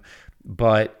ma'am.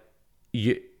 But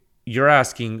you're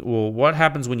asking, well, what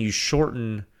happens when you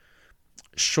shorten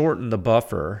the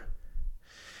buffer?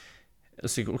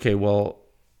 Let's see. Okay, well,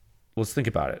 let's think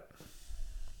about it.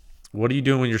 What are you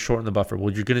doing when you're shortening the buffer?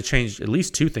 Well, you're going to change at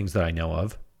least two things that I know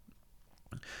of.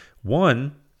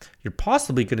 One, you're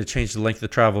possibly going to change the length of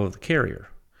travel of the carrier.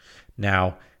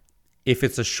 Now, if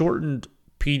it's a shortened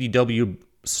PDW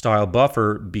style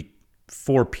buffer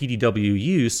for PDW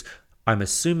use, I'm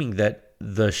assuming that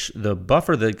the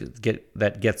buffer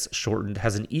that gets shortened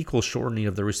has an equal shortening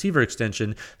of the receiver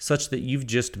extension, such that you've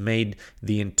just made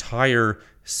the entire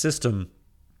system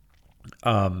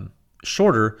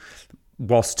shorter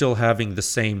while still having the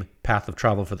same path of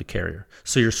travel for the carrier.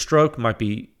 So your stroke might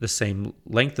be the same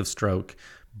length of stroke,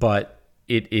 but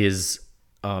it is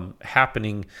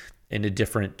happening in a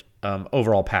different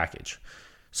overall package.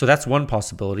 So that's one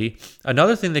possibility.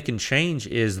 Another thing that can change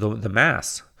is the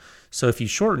mass. So if you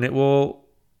shorten it, well,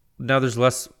 now there's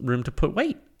less room to put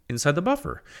weight inside the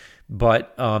buffer.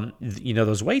 But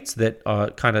those weights that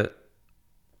kind of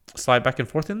slide back and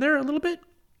forth in there a little bit,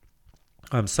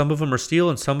 some of them are steel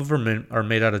and some of them are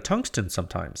made out of tungsten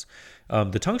sometimes.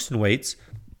 The tungsten weights,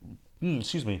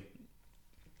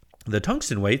 the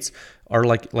tungsten weights are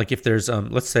like if there's,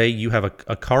 let's say you have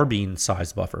a carbine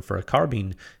size buffer for a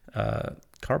carbine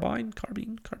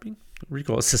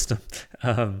recoil system.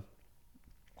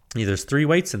 There's three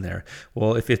weights in there.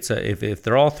 Well, if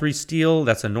they're all three steel,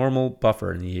 that's a normal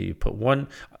buffer, and you put one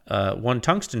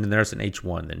tungsten in there, it's an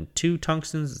H1. Then two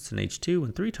tungstens, it's an H2,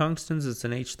 and three tungstens, it's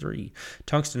an H3.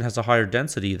 Tungsten has a higher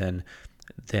density than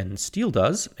steel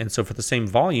does, and so for the same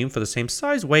volume, for the same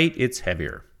size weight, it's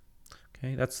heavier.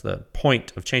 Okay, that's the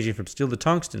point of changing from steel to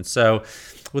tungsten. So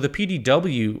with a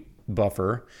PDW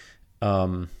buffer,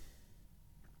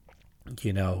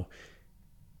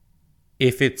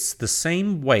 if it's the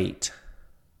same weight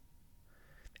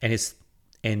and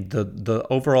the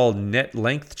overall net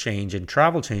length change and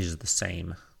travel change is the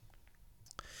same,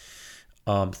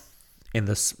 and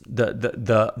the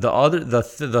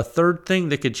third thing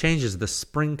that could change is the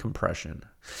spring compression.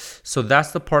 So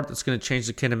that's the part that's going to change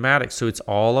the kinematics. So it's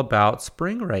all about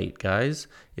spring rate, guys.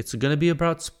 It's going to be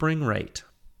about spring rate,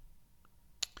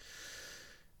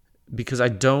 because I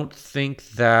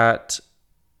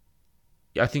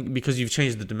think because you've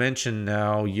changed the dimension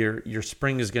now, your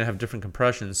spring is going to have different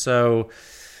compression. So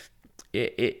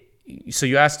so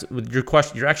you asked,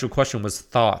 your actual question was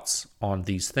thoughts on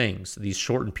these things, these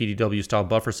shortened PDW style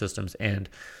buffer systems, and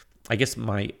I guess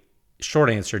my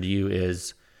short answer to you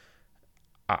is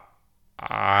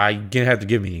I'm gonna have to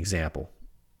give me an example.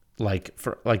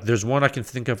 There's one I can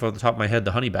think of off the top of my head,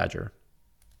 the Honey Badger.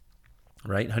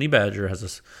 Right, Honey Badger has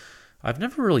this. I've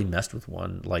never really messed with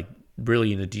one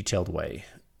really in a detailed way,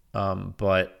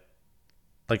 but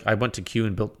I went to Q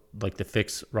and built the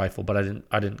fixed rifle, but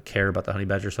I didn't care about the Honey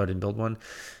Badger, so I didn't build one.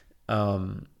 I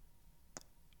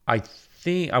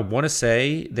want to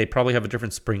say they probably have a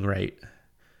different spring rate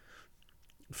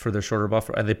for their shorter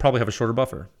buffer, and they probably have a shorter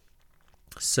buffer.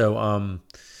 So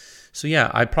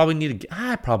yeah, I probably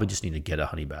just need to get a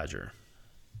Honey Badger,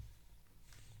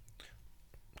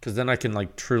 because then I can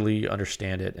truly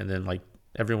understand it, and then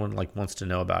everyone wants to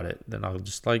know about it, then I'll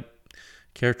just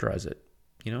characterize it,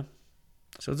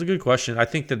 So it's a good question. I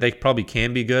think that they probably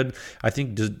can be good. I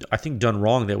think done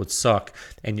wrong, that would suck.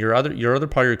 And your other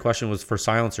part of your question was for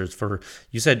silencers.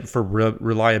 You said for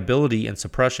reliability and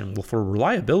suppression. Well, for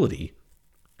reliability,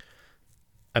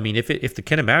 I mean, if the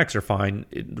kinematics are fine,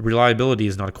 reliability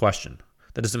is not a question.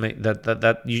 That doesn't make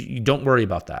that you don't worry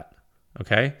about that.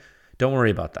 Okay, don't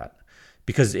worry about that.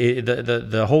 Because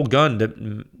the whole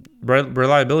gun,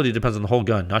 reliability depends on the whole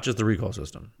gun, not just the recoil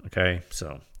system. Okay,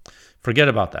 so forget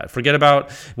about that. Forget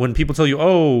about when people tell you,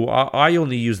 "Oh, I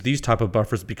only use these type of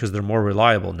buffers because they're more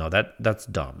reliable." No, that's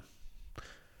dumb.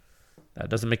 That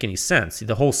doesn't make any sense.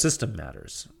 The whole system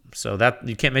matters. So that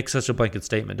you can't make such a blanket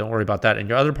statement. Don't worry about that. And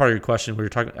your other part of your question, we were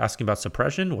asking about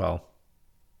suppression. Well,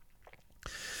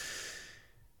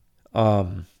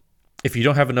 if you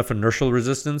don't have enough inertial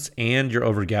resistance and you're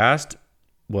overgassed,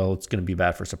 well, it's going to be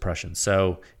bad for suppression.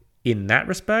 So in that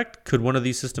respect, could one of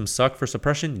these systems suck for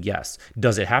suppression? Yes.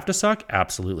 Does it have to suck?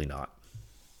 Absolutely not.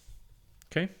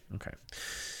 Okay.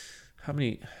 How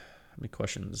many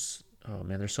questions? Oh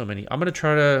man, there's so many. I'm gonna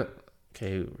try to.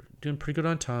 Okay, we're doing pretty good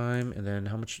on time. And then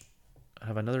how much? I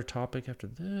have another topic after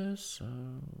this.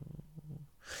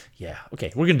 Yeah.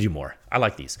 Okay, we're gonna do more. I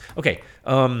like these. Okay.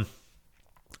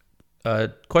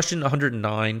 Question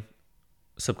 109,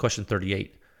 sub question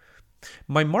 38.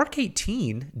 My Mark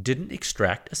 18 didn't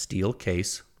extract a steel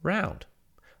case round.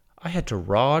 I had to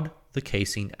rod the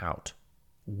casing out.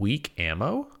 Weak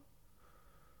ammo?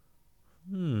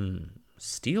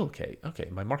 Steel case. Okay,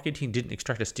 my Mark 18 didn't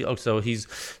extract a steel. Oh, so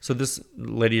this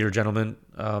lady or gentleman,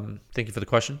 thank you for the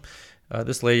question.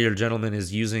 This lady or gentleman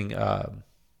is using a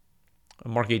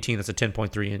Mark 18 that's a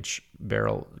 10.3 inch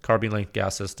barrel, carbine length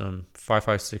gas system,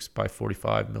 5.56 by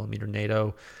 45 millimeter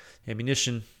NATO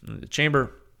ammunition in the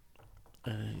chamber.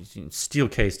 Steel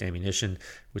cased ammunition,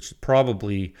 which is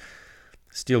probably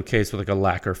steel case with like a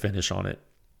lacquer finish on it.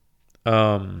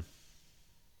 And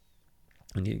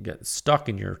you get stuck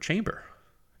in your chamber.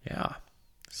 Yeah,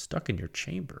 stuck in your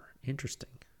chamber. Interesting.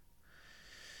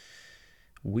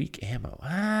 Weak ammo.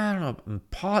 I don't know.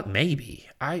 Pot maybe.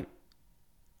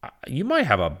 You might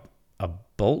have a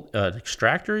bolt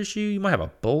extractor issue. You might have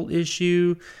a bolt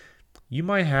issue. You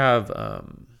might have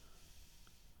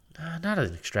not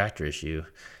an extractor issue.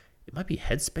 It might be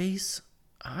headspace.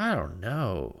 I don't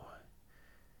know.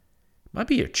 It might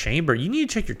be your chamber. You need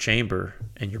to check your chamber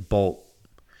and your bolt.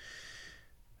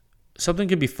 Something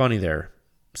could be funny there,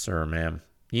 sir or ma'am.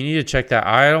 You need to check that.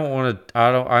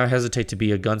 I hesitate to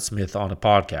be a gunsmith on a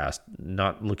podcast,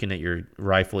 not looking at your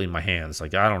rifle in my hands.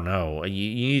 Like, I don't know.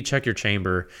 You need to check your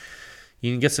chamber.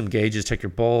 You can get some gauges, check your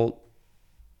bolt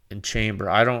and chamber.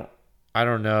 I don't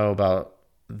know about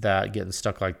that getting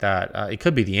stuck like that. It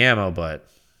could be the ammo, but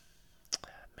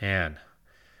man,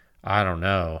 I don't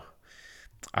know.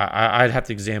 I'd have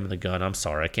to examine the gun. I'm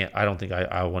sorry. I don't think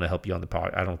I want to help you on the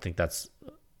pod. I don't think that's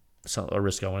a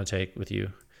risk I want to take with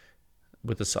you.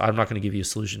 With this, I'm not going to give you a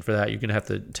solution for that. You're going to have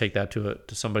to take that to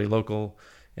somebody local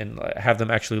and have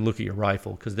them actually look at your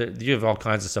rifle, because you have all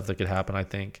kinds of stuff that could happen, I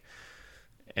think.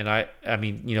 And I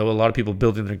mean, a lot of people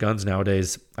building their guns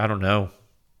nowadays. I don't know.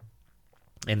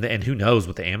 And who knows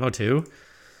with the ammo too?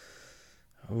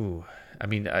 Ooh, I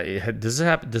mean, does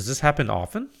this happen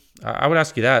often? I would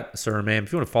ask you that, sir or ma'am.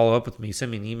 If you want to follow up with me,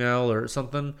 send me an email or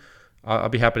something. I'll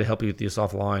be happy to help you with this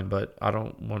offline, but I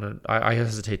don't want to. I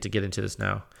hesitate to get into this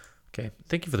now. Okay,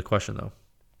 thank you for the question though.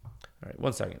 All right,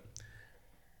 1 second.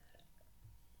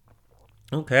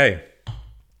 Okay.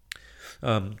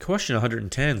 Question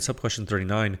 110, sub-question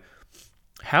 39.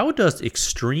 How does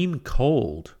extreme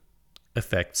cold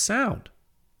affect sound?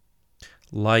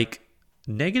 Like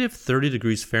negative 30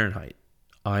 degrees Fahrenheit.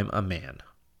 I'm a man.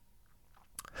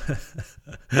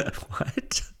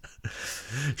 What?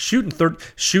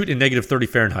 Shoot in negative 30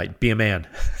 Fahrenheit. Be a man.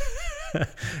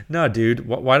 No, dude.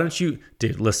 Why don't you...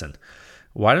 Dude, listen.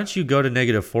 Why don't you go to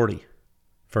negative 40,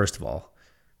 first of all?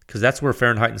 Because that's where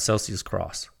Fahrenheit and Celsius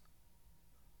cross.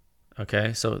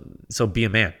 Okay? So be a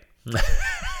man.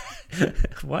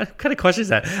 What kind of question is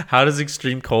that? How does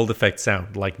extreme cold affect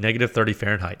sound? Like negative 30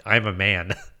 Fahrenheit. I'm a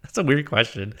man. That's a weird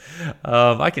question.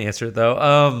 I can answer it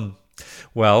though.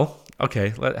 Well,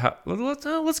 okay.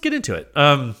 Let's get into it.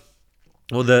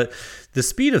 Well, the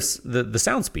speed of the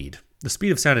sound speed, the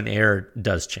speed of sound in air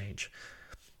does change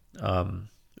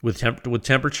with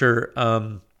temperature.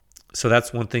 So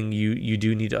that's one thing you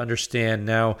do need to understand.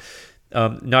 Now,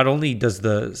 not only does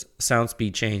the sound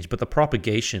speed change, but the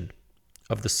propagation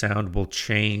of the sound will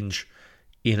change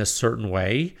in a certain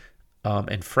way.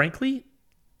 And frankly,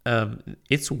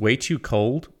 it's way too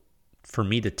cold for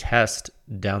me to test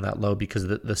down that low, because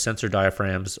the sensor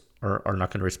diaphragms are not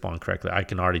going to respond correctly. I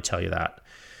can already tell you that.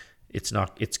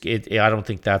 I don't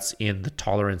think that's in the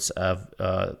tolerance of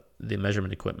the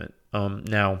measurement equipment.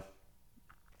 Now,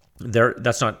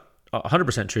 that's not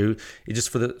 100% true. It's just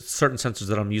for the certain sensors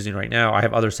that I'm using right now. I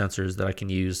have other sensors that I can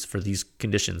use for these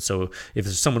conditions. So if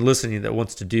there's someone listening that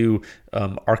wants to do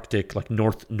Arctic, like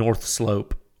North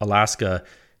Slope, Alaska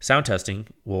sound testing,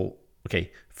 well,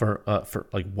 okay, for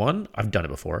like one, I've done it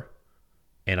before,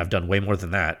 and I've done way more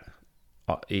than that.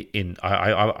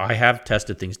 I have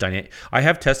tested things I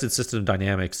have tested system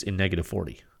dynamics in negative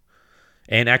 40,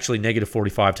 and actually negative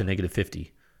 45 to negative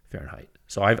 50 Fahrenheit.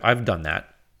 So I've done that.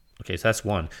 Okay, so that's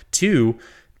one. Two,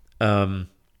 the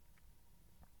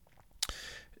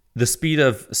speed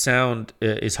of sound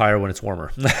is higher when it's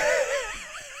warmer.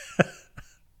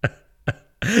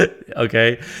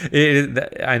 Okay,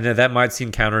 I know that might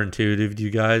seem counterintuitive to you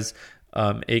guys,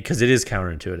 because it is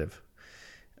counterintuitive.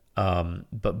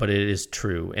 But it is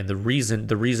true, and the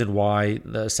reason why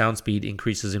the sound speed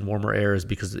increases in warmer air is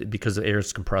because the air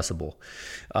is compressible,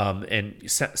 and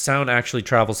sound actually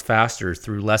travels faster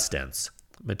through less dense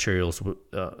materials,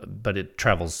 but it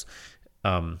travels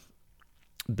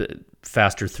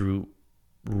faster through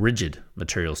rigid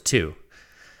materials too.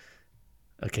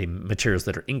 Okay, materials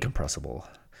that are incompressible,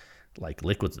 like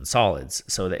liquids and solids.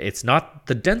 So that it's not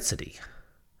the density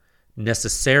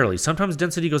necessarily. Sometimes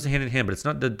density goes hand in hand, but it's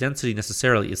not the density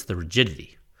necessarily. It's the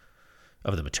rigidity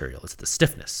of the material. It's the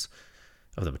stiffness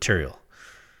of the material.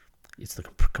 It's the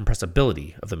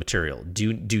compressibility of the material.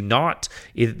 Do not.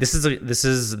 This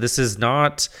is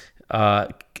not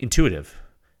intuitive.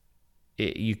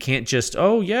 You can't just,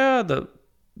 oh yeah, the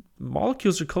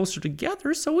molecules are closer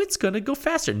together, so it's going to go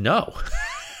faster. No,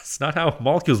 it's not how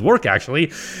molecules work, actually.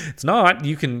 It's not.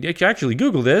 You can actually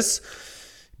Google this.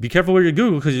 Be careful where you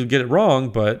Google because you'll get it wrong,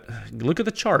 but look at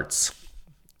the charts.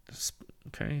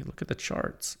 Okay, look at the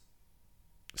charts.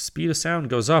 Speed of sound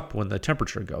goes up when the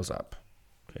temperature goes up.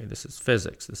 Okay, this is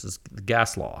physics. This is the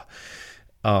gas law.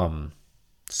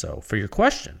 So for your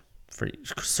question,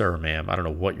 sir, ma'am, I don't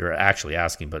know what you're actually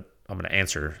asking, but I'm going to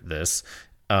answer this.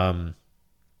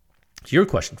 Your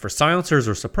question, for silencers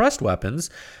or suppressed weapons,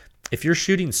 if you're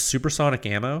shooting supersonic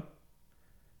ammo,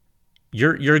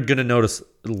 you're going to notice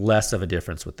less of a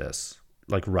difference with this,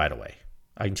 like right away.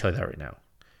 I can tell you that right now.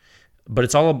 But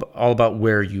it's all about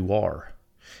where you are.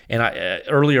 And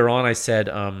earlier on I said,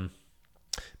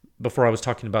 before I was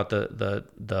talking about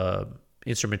the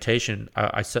instrumentation,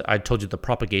 I told you the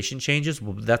propagation changes.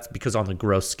 Well, that's because on the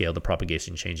gross scale the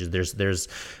propagation changes. There's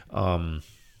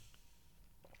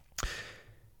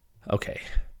okay.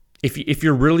 If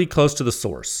you're really close to the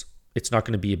source, it's not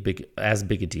going to be as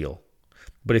big a deal.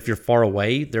 But if you're far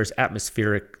away, there's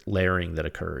atmospheric layering that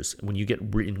occurs when you get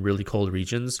in really cold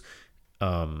regions,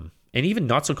 and even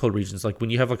not so cold regions. Like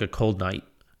when you have like a cold night,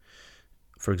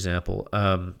 for example,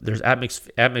 there's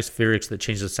atmospherics that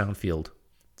change the sound field,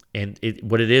 and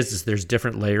what it is there's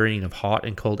different layering of hot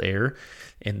and cold air,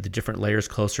 and the different layers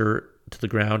closer to the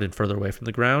ground and further away from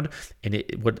the ground, and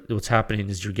what's happening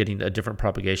is you're getting a different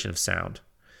propagation of sound.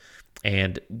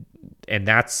 And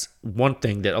that's one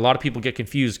thing that a lot of people get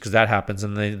confused because that happens,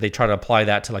 and they try to apply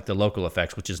that to like the local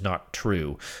effects, which is not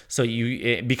true. So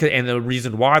and the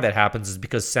reason why that happens is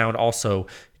because sound also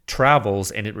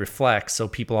travels and it reflects. So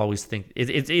people always think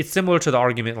it's similar to the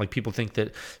argument, like people think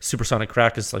that supersonic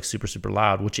crack is like super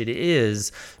loud, which it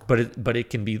is, but it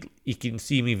can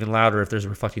seem even louder if there's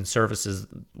reflecting surfaces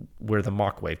where the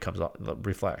Mach wave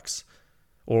reflects.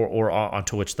 Or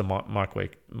onto which the Mach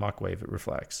wave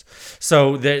reflects.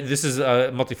 So this is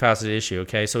a multifaceted issue.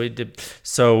 Okay, so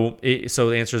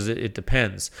the answer is it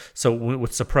depends. So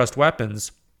with suppressed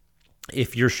weapons,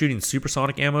 if you're shooting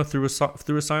supersonic ammo through a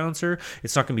silencer,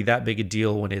 it's not going to be that big a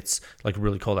deal when it's like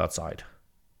really cold outside.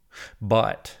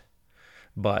 But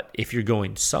if you're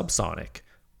going subsonic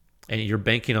and you're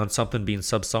banking on something being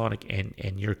subsonic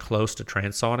and you're close to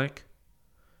transonic,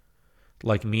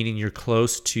 like meaning you're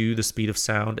close to the speed of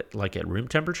sound, like at room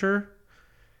temperature,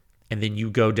 and then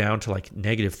you go down to like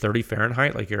negative 30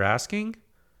 Fahrenheit, like you're asking,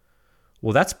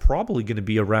 well, that's probably going to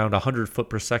be around 100 foot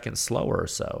per second slower or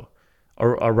so,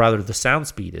 or rather the sound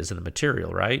speed is in the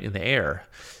material, right, in the air.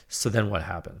 So then what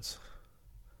happens?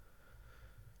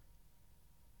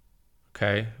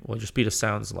 Okay, well, your speed of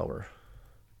sound is lower,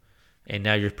 and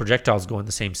now your projectile's going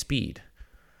the same speed.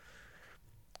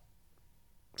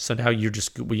 So now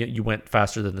you went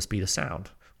faster than the speed of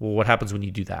sound. Well, what happens when you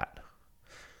do that?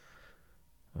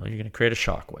 Well, you're going to create a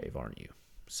shock wave, aren't you?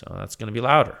 So that's going to be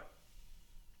louder.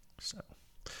 So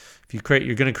you're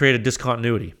going to create a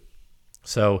discontinuity.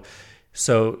 So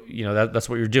that's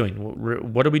what you're doing.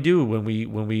 What do we do when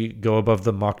we go above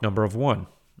the Mach number of 1,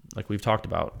 like we've talked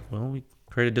about? Well, we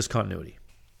create a discontinuity,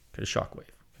 create a shock wave.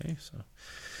 Okay,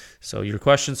 So your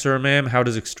question, sir, ma'am, how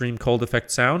does extreme cold affect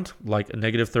sound? Like a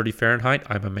negative 30 Fahrenheit,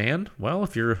 I'm a man? Well,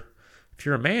 if you're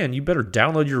a man, you better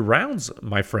download your rounds,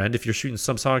 my friend, if you're shooting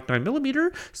subsonic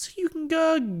 9mm, so you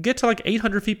can get to like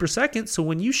 800 feet per second. So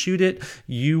when you shoot it,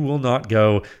 you will not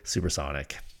go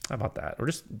supersonic. How about that? Or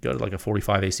just go to like a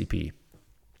 45 ACP.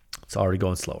 It's already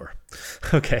going slower.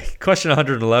 Okay, question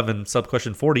 111,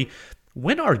 sub-question 40.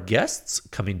 When are guests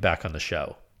coming back on the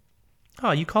show?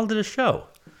 Oh, you called it a show.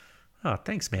 Oh,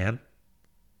 thanks, man.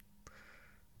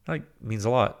 That means a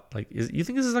lot. Like, you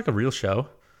think this is like a real show?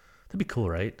 That'd be cool,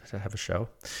 right? To have a show.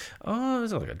 Oh,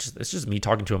 it's just me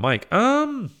talking to a mic.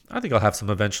 I think I'll have some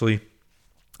eventually.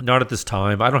 Not at this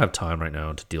time. I don't have time right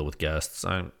now to deal with guests.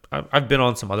 I've been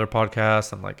on some other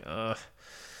podcasts. I'm like, I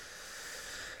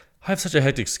have such a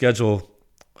hectic schedule.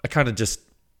 I kind of just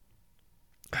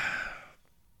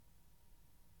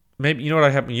maybe, you know what I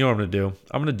have, you know what I'm going to do?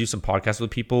 I'm going to do some podcasts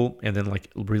with people and then like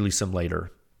release them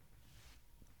later.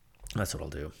 That's what I'll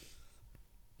do.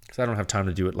 Because I don't have time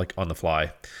to do it like on the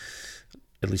fly.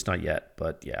 At least not yet.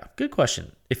 But yeah, good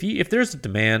question. If there's a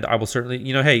demand, I will certainly,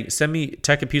 hey, send me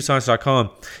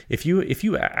tech@pewscience.com. If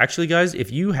you actually, guys,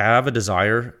 if you have a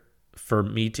desire for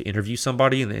me to interview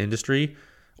somebody in the industry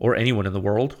or anyone in the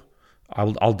world,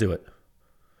 I'll do it.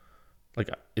 Like,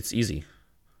 it's easy.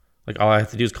 Like, all I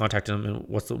have to do is contact them, and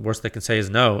what's the worst they can say is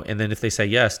no. And then if they say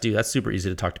yes, dude, that's super easy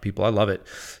to talk to people. I love it.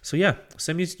 So yeah,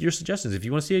 send me your suggestions. If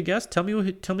you want to see a guest, tell me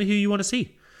who you want to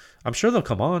see. I'm sure they'll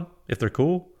come on if they're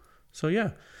cool. So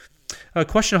yeah.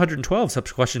 Question 112, sub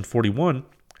question 41.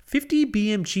 50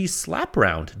 BMG slap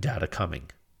round data coming?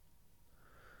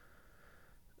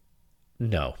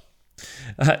 No.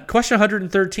 Question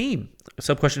 113,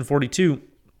 sub question 42.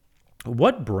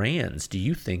 What brands do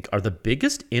you think are the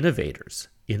biggest innovators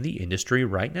in the industry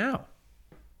right now?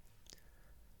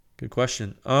 Good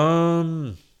question.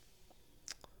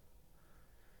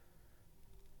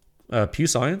 Pew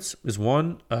Science is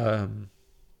one. I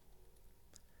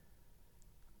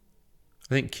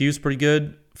think Q's pretty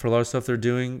good for a lot of stuff they're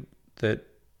doing that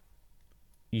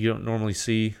you don't normally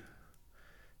see.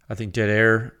 I think Dead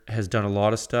Air has done a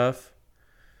lot of stuff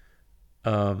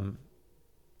that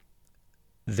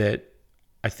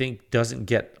I think doesn't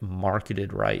get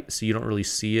marketed right. So you don't really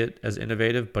see it as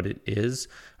innovative, but it is.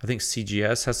 I think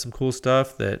CGS has some cool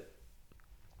stuff that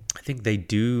I think they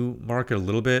do market a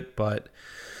little bit, but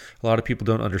a lot of people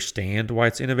don't understand why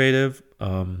it's innovative.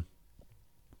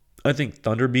 I think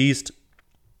Thunder Beast.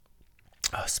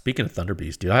 Speaking of Thunder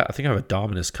Beast, dude, I think I have a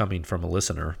Dominus coming from a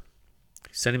listener.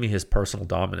 He's sending me his personal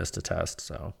Dominus to test,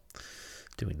 so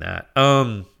doing that.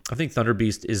 I think Thunder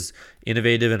Beast is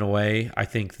innovative in a way. I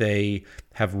think they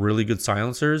have really good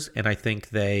silencers, and I think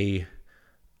they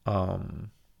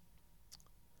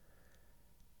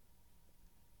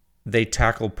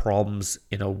tackle problems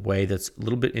in a way that's a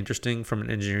little bit interesting from an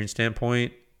engineering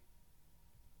standpoint.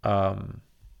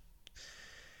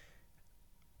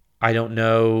 I don't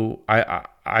know.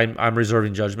 I'm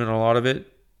reserving judgment on a lot of it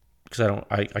because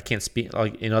I can't speak.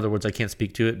 Like, in other words, I can't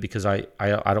speak to it because I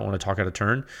don't want to talk out of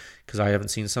turn because I haven't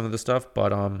seen some of the stuff.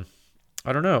 But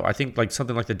I don't know. I think like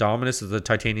something like the Dominus is the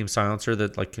titanium silencer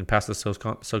that like can pass the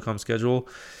SOCOM schedule.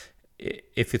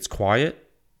 If it's quiet,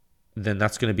 then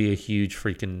that's going to be a huge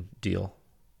freaking deal,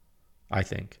 I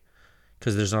think,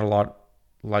 because there's not a lot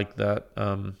like that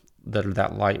that are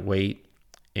that lightweight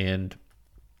and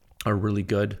are really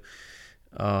good.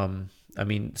 I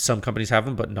mean, some companies have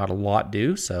them, but not a lot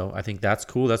do. So I think that's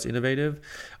cool. That's innovative.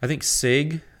 I think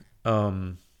SIG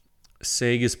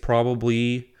is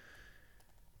probably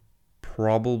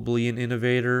an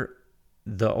innovator.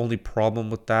 The only problem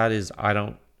with that is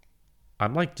I'm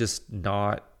just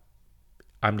not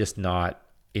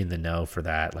in the know for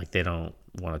that. Like, they don't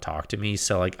want to talk to me.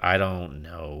 So like, I don't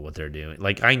know what they're doing.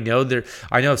 Like, I know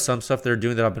of some stuff they're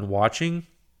doing that I've been watching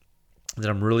that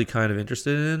I'm really kind of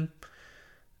interested in.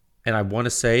 And I want to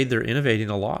say they're innovating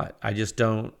a lot. I just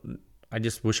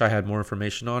wish I had more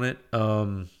information on it.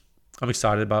 I'm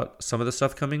excited about some of the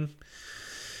stuff coming.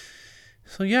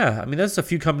 So yeah, I mean, that's a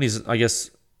few companies, I guess,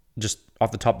 just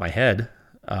off the top of my head.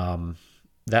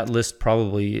 That list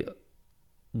probably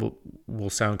will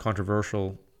sound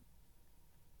controversial,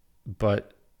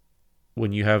 but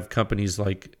when you have companies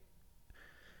like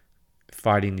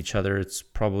fighting each other, it's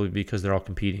probably because they're all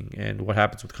competing. And what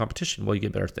happens with competition? Well, you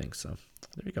get better things. So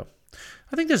there you go.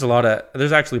 I think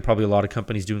there's actually probably a lot of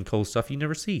companies doing cool stuff you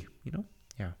never see,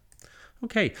 Yeah.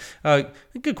 Okay.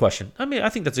 Good question. I mean, I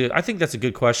think that's a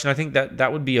good question. I think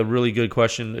that would be a really good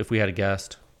question if we had a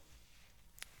guest.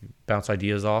 Bounce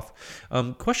ideas off.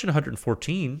 Question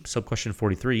 114, sub question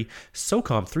 43.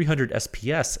 SOCOM 300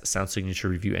 SPS sound signature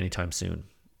review anytime soon?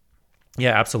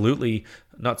 Yeah, absolutely.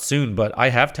 Not soon, but I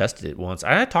have tested it once.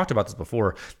 I had talked about this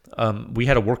before. We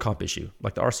had a work comp issue,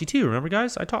 like the RC2. Remember,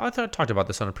 guys? I talked about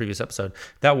this on a previous episode.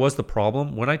 That was the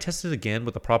problem. When I test it again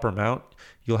with the proper amount,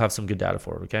 you'll have some good data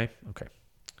for it. Okay.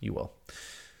 You will.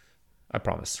 I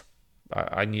promise.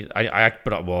 I need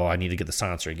to get the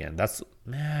silencer again.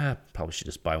 Probably should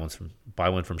just buy one from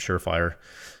Surefire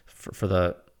for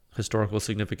the historical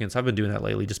significance. I've been doing that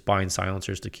lately, just buying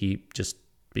silencers to keep, just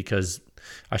because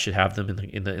I should have them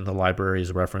in the library as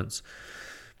a reference.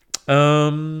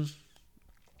 How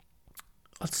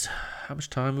much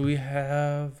time do we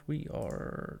have? We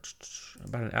are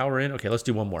about an hour in. Okay, let's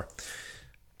do one more.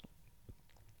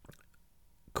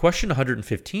 Question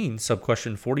 115, sub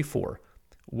question 44.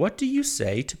 What do you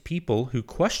say to people who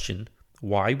question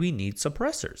why we need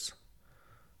suppressors?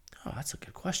 Oh, that's a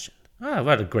good question.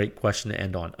 What a great question to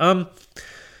end on.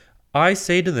 I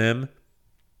say to them,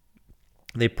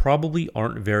 they probably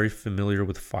aren't very familiar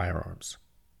with firearms.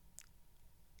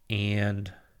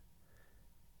 And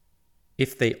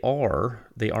if they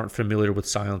aren't familiar with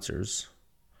silencers.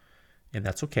 And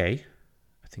that's okay.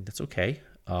 I think that's okay.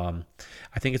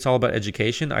 I think it's all about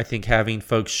education. I think having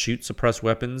folks shoot suppressed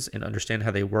weapons and understand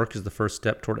how they work is the first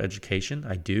step toward education.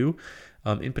 I do.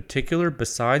 In particular,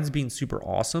 besides being super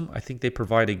awesome, I think they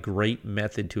provide a great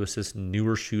method to assist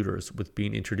newer shooters with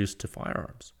being introduced to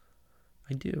firearms.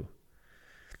 I do.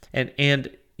 And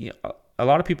you know, a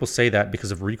lot of people say that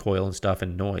because of recoil and stuff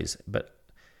and noise, but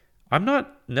I'm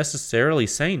not necessarily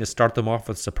saying to start them off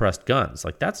with suppressed guns.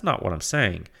 Like, that's not what I'm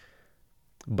saying.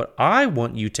 But I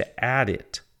want you to add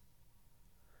it.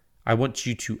 I want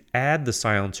you to add the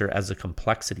silencer as a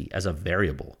complexity, as a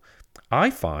variable.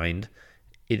 I find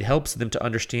it helps them to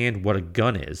understand what a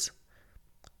gun is,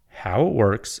 how it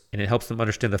works, and it helps them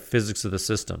understand the physics of the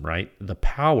system, right? The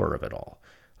power of it all.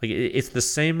 Like, it's the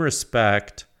same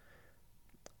respect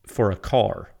for a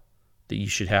car that you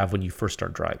should have when you first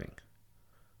start driving,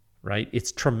 right?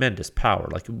 It's tremendous power.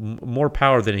 Like, more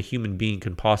power than a human being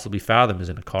can possibly fathom is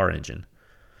in a car engine.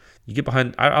 You get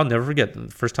behind. I'll never forget the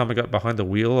first time I got behind the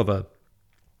wheel of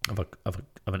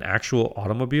an actual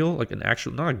automobile, like an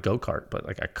actual, not a go-kart, but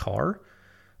like a car,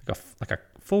 like a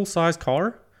full-size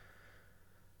car.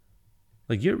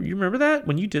 Like, you remember that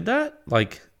when you did that?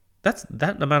 Like,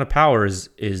 that amount of power is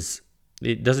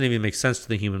it doesn't even make sense to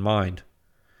the human mind.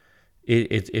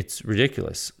 It's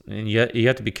ridiculous, and yet you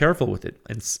have to be careful with it.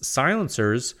 And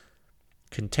silencers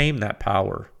contain that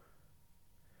power.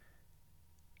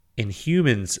 And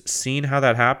humans seeing how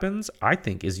that happens, I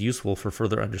think, is useful for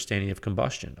further understanding of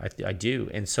combustion. I do.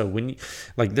 And so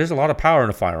there's a lot of power in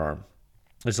a firearm.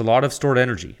 There's a lot of stored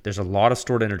energy.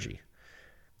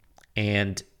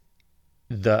 And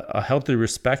a healthy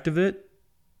respect of it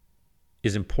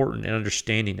is important in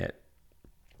understanding it.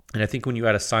 And I think when you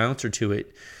add a silencer to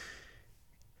it,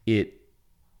 it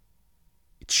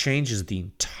changes the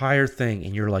entire thing.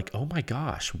 And you're like, oh my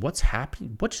gosh, what's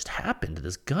happening? What just happened to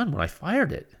this gun when I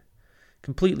fired it?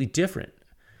 Completely different.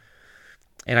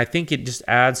 And I think it just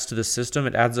adds to the system.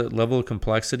 It adds a level of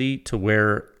complexity to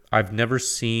where I've never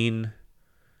seen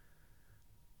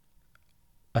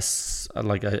a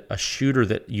shooter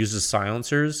that uses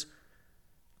silencers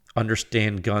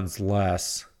understand guns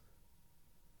less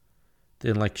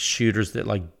than like shooters that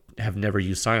like have never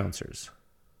used silencers.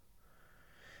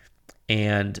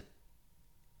 And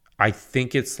I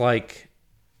think it's like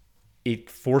it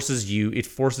forces you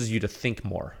to think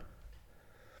more.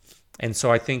 And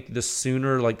so I think the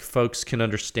sooner like folks can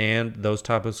understand those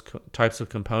types of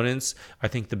components, I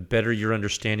think the better your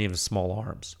understanding of small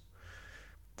arms.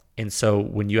 And so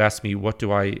when you ask me what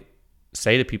do I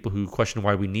say to people who question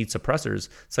why we need suppressors,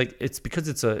 it's like it's because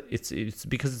it's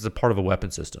a part of a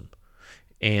weapon system.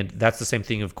 And that's the same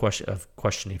thing of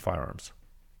questioning firearms.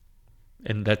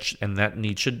 And that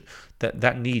need should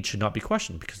not be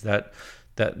questioned, because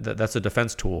that's a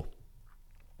defense tool,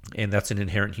 and that's an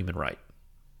inherent human right,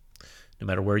 no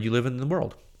matter where you live in the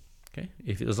world. Okay,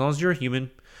 as long as you're a human,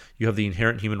 you have the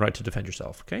inherent human right to defend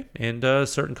yourself. Okay, and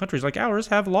certain countries like ours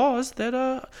have laws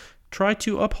that try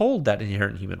to uphold that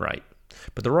inherent human right,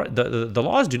 but the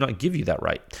laws do not give you that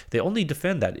right. They only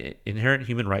defend that inherent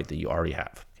human right that you already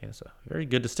have. Okay, that's a very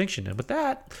good distinction. And with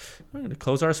that, we're going to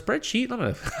close our spreadsheet. I'm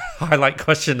going to highlight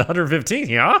question 115.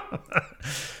 Yeah,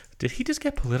 did he just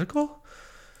get political?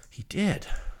 He did.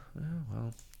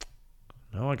 Well,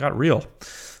 no, I got real.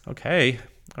 Okay.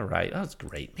 All right. That's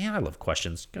great. Man, I love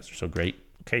questions. You guys are so great.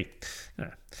 Okay.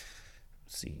 Let's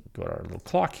see. Go to our little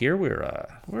clock here.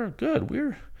 We're good.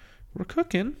 We're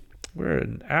cooking. We're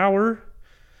an hour.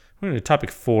 We're going to topic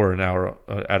 4 an hour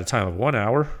at a time of 1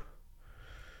 hour.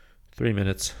 3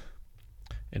 minutes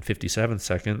and 57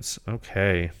 seconds.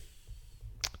 Okay.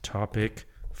 Topic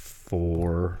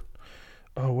 4.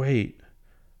 Oh, wait.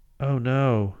 Oh,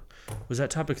 no. Was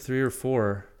that topic 3 or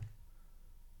 4?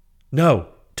 No.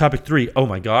 Topic 3. Oh,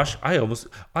 my gosh. I almost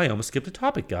skipped a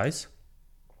topic, guys.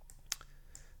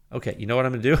 Okay. You know what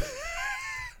I'm going to do?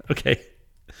 Okay.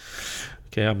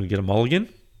 I'm going to get a mulligan.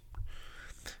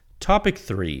 Topic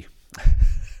 3.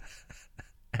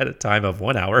 At a time of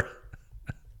 1 hour.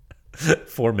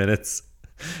 4 minutes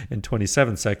and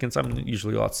 27 seconds. I'm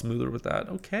usually a lot smoother with that.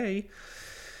 Okay.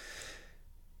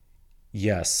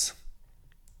 Yes.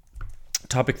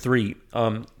 Topic 3.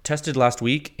 Tested last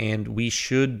week, and we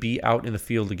should be out in the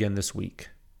field again this week.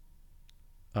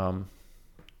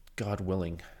 God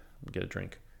willing. Get a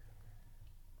drink.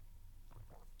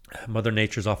 Mother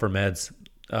Nature's off her meds.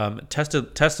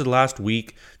 Tested last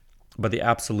week by the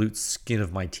absolute skin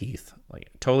of my teeth. Like,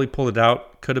 totally pulled it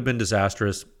out. Could have been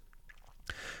disastrous.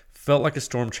 Felt like a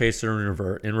storm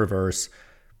chaser in reverse.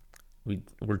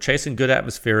 We're chasing good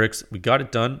atmospherics. We got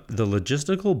it done. The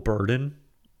logistical burden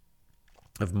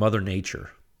of Mother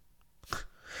Nature.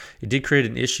 It did create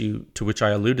an issue to which I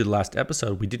alluded last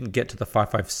episode. We didn't get to the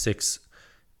 556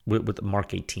 with the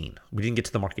Mark 18. We didn't get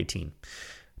to the Mark 18.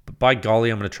 But by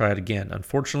golly, I'm going to try it again.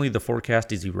 Unfortunately, the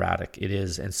forecast is erratic. It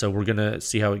is. And so we're going to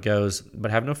see how it goes.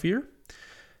 But have no fear.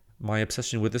 My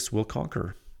obsession with this will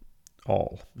conquer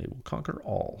all. It will conquer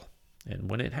all. And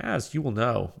when it has, you will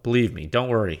know. Believe me. Don't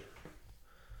worry.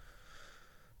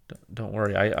 Don't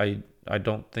worry. I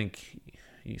don't think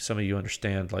some of you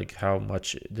understand like how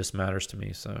much this matters to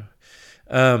me. So,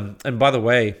 and by the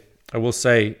way, I will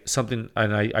say something,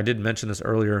 and I did mention this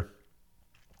earlier.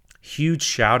 Huge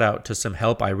shout out to some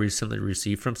help I recently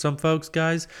received from some folks,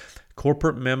 guys.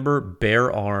 Corporate member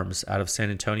Bear Arms out of San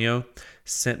Antonio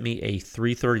sent me a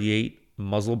 338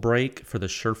 muzzle brake for the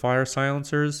Surefire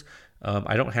silencers.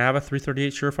 I don't have a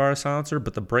 338 Surefire silencer,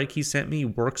 but the brake he sent me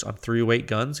works on 308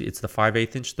 guns. It's the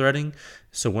 5/8 inch threading.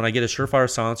 So when I get a Surefire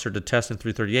silencer to test in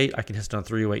 338, I can test it on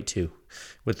 308 too.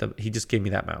 He just gave me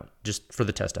that mount just for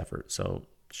the test effort. So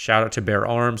shout out to Bear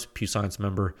Arms, Pew Science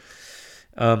member.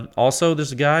 Also,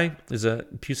 there's a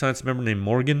Pew Science member named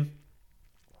Morgan.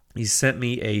 He sent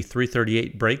me a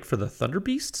 338 brake for the Thunder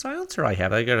Beast silencer I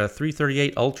have. I got a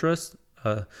 338 Ultra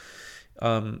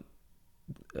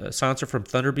silencer from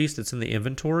Thunder Beast that's in the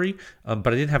inventory, but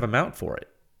I didn't have a mount for it.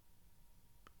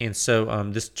 And so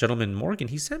this gentleman, Morgan,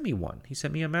 he sent me one. He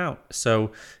sent me a mount.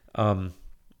 So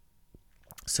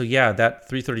yeah, that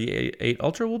 338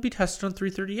 Ultra will be tested on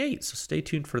 338. So stay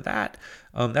tuned for that.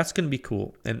 That's going to be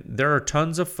cool. And there are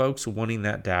tons of folks wanting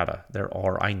that data.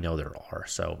 I know there are.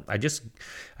 So I just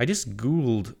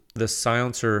Googled the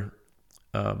silencer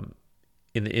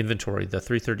in the inventory, the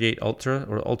 338 Ultra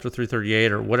or Ultra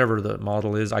 338 or whatever the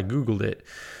model is. I Googled it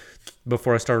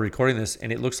before I started recording this,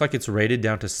 and it looks like it's rated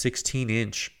down to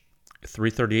 16-inch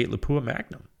 338 Lapua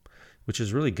Magnum, which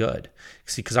is really good.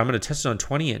 See, because I'm going to test it on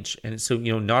 20-inch, and so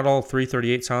not all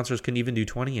 338 silencers can even do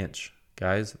 20-inch,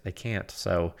 guys. They can't.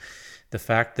 So the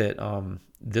fact that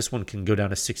this one can go down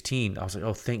to 16, I was like,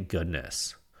 oh, thank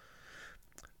goodness.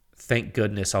 Thank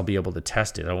goodness I'll be able to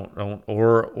test it.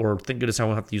 Or thank goodness I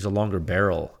won't have to use a longer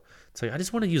barrel. It's like I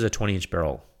just want to use a 20-inch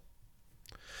barrel.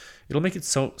 It'll make it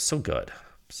so good.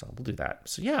 So we'll do that.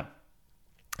 So yeah.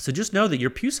 So just know that your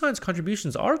Pew Science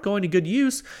contributions are going to good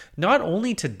use, not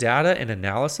only to data and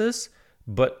analysis,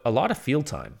 but a lot of field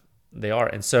time. They are.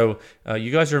 And so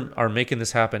you guys are making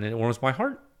this happen, and it warms my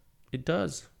heart. It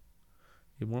does.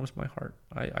 It warms my heart.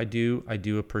 I do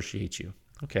appreciate you.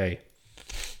 Okay.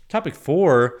 Topic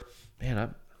 4. Man,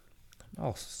 I'm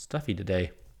all stuffy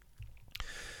today.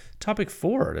 Topic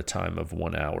 4 at a time of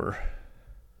 1 hour,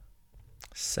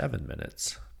 7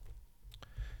 minutes,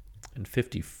 and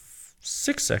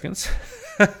 56 seconds.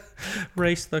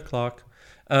 Race the clock.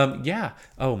 Yeah.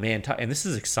 Oh, man. And this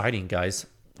is exciting, guys.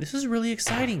 This is really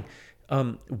exciting.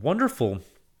 Wonderful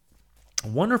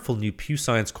new Pew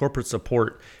Science corporate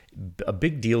support. A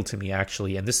big deal to me,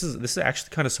 actually. And this is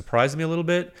actually kind of surprised me a little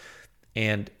bit.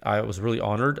 And I was really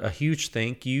honored. A huge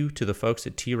thank you to the folks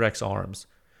at TREX Arms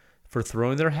for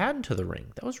throwing their hat into the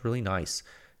ring. That was really nice.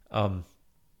 And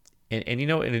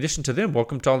in addition to them,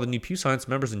 welcome to all the new Pew Science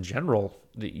members in general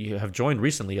that you have joined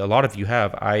recently. A lot of you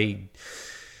have. I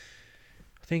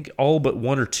think all but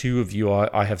 1 or 2 of you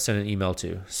I have sent an email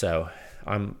to. So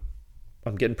I'm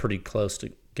getting pretty close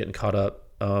to getting caught up.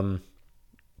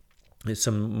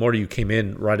 Some more of you came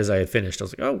in right as I had finished. I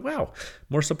was like, oh, wow,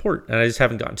 more support. And I just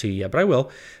haven't gotten to you yet, but I will.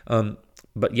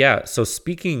 But yeah, so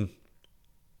speaking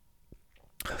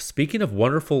of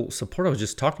wonderful support, I was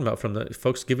just talking about from the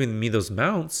folks giving me those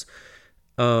mounts.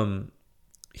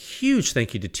 Huge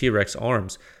thank you to TREX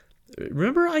Arms.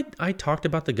 Remember I talked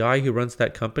about the guy who runs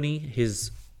that company? His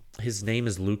name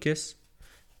is Lucas.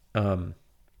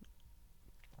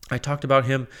 I talked about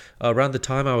him around the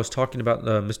time I was talking about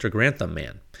Mr. Grantham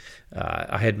Man.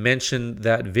 I had mentioned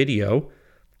that video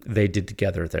they did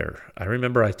together there. I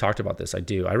remember I talked about this. I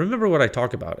do. I remember what I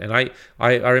talked about. And I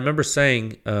remember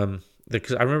saying,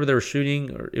 because I remember they were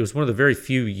shooting, or it was one of the very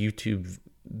few YouTube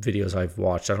videos I've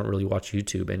watched. I don't really watch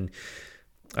YouTube. And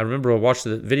I remember I watched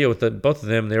the video with both of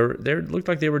them. They looked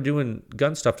like they were doing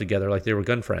gun stuff together, like they were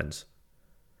gun friends.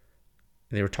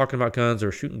 And they were talking about guns, they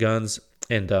were shooting guns.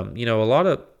 And,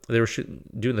 they were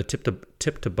doing the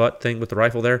tip to butt thing with the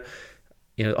rifle there.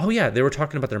 They were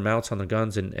talking about their mounts on their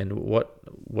guns and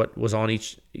what was on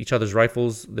each other's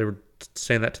rifles. They were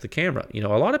saying that to the camera. A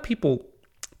lot of people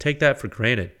take that for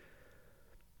granted.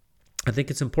 I think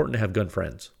it's important to have gun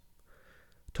friends,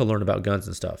 to learn about guns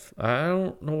and stuff. I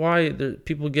don't know why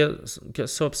people get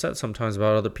so upset sometimes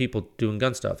about other people doing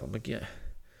gun stuff. I'm like, yeah,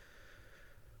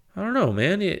 I don't know,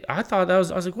 man. I thought I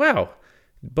was like, wow,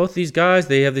 both these guys,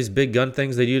 they have these big gun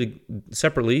things they do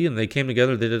separately, and they came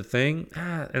together, they did a thing.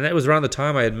 And that was around the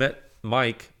time I had met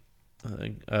Mike.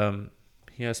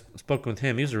 Spoken with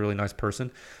him. He was a really nice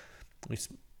person. We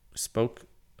spoke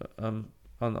on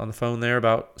the phone there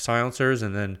about silencers,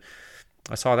 and then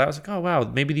I saw that. I was like, oh wow,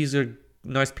 maybe these are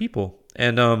nice people.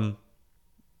 And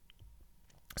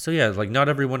so yeah, like not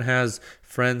everyone has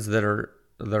friends that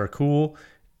are cool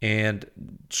and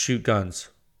shoot guns.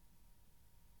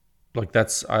 Like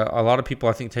that's a lot of people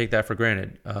I think take that for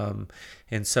granted.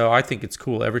 And so I think it's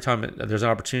cool every time there's an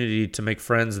opportunity to make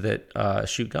friends that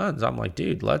shoot guns. I'm like,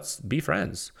 dude, let's be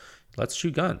friends. Let's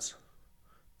shoot guns.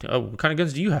 Oh, what kind of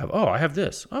guns do you have? Oh, I have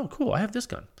this. Oh, cool. I have this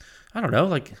gun. I don't know.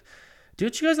 Like,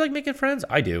 don't you guys like making friends?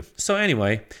 I do. So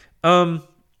anyway, and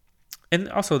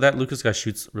also that Lucas guy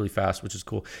shoots really fast, which is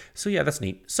cool. So yeah, that's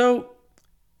neat. So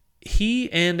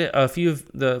he and a few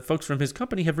of the folks from his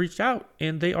company have reached out,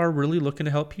 and they are really looking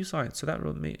to help Pew Science. So that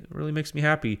really makes me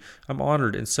happy. I'm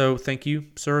honored. And so thank you,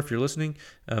 sir, if you're listening.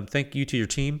 Thank you to your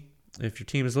team. If your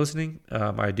team is listening,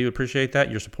 I do appreciate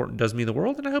that. Your support does mean the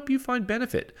world, and I hope you find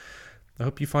benefit. I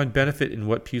hope you find benefit in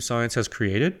what Pew Science has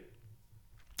created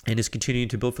and is continuing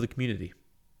to build for the community.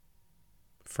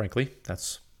 Frankly,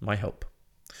 that's my hope.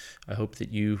 I hope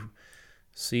that you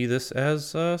see this as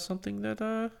something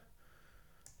that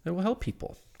will help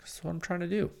people. That's what I'm trying to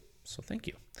do. So thank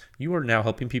you. You are now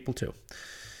helping people too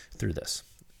through this,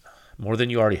 more than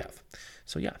you already have.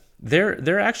 So yeah,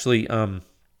 they're actually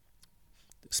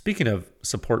speaking of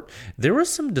support, there was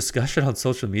some discussion on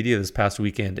social media this past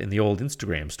weekend in the old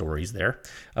Instagram stories there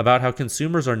about how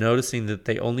consumers are noticing that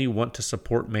they only want to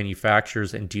support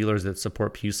manufacturers and dealers that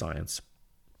support Pew Science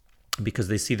because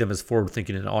they see them as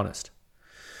forward-thinking and honest.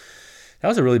 That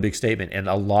was a really big statement, and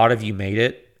a lot of you made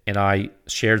it, and I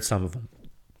shared some of them.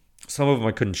 Some of them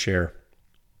I couldn't share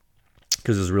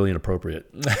because it was really inappropriate.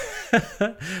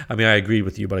 I mean, I agreed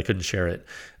with you, but I couldn't share it.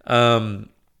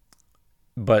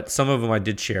 But some of them I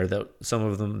did share, that some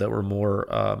of them that were more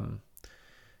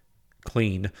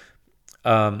clean.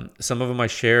 Some of them I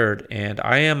shared, and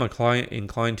I am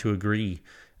inclined to agree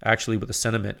actually with the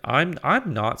sentiment. I'm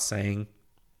not saying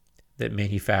that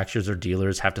manufacturers or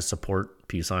dealers have to support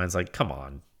Pew Science. Like, come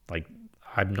on. Like,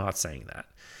 I'm not saying that.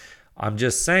 I'm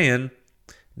just saying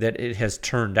that it has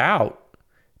turned out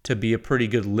to be a pretty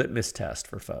good litmus test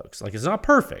for folks. Like, it's not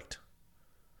perfect.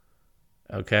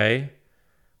 Okay?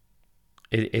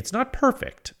 It's not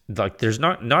perfect. Like, there's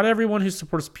not everyone who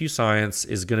supports Pew Science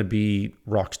is going to be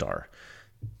rock star.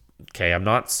 Okay, I'm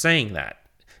not saying that.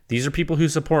 These are people who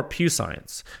support Pew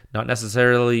Science, not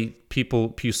necessarily people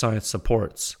Pew Science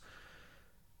supports.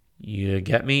 You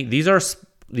get me? These are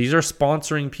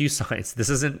sponsoring Pew Science.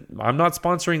 I'm not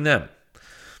sponsoring them.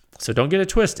 So don't get it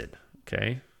twisted,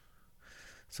 okay?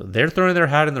 So they're throwing their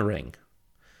hat in the ring.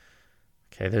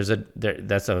 Okay,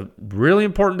 that's a really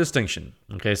important distinction.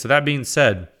 Okay, so that being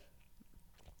said,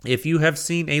 if you have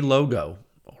seen a logo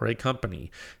or a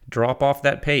company drop off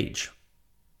that page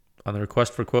on the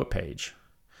request for quote page,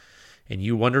 and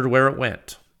you wondered where it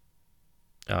went,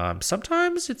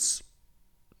 sometimes there's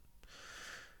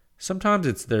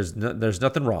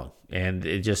nothing wrong, and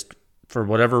it just, for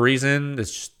whatever reason,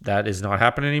 that is not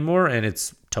happening anymore, and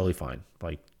it's totally fine.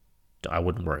 Like, I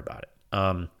wouldn't worry about it.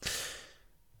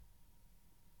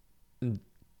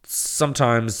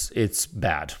 Sometimes it's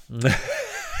bad,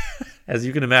 as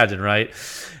you can imagine, right?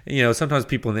 You know, sometimes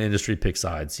people in the industry pick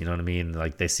sides. You know what I mean?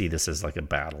 Like, they see this as like a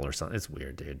battle or something. It's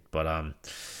weird, dude. But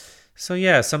so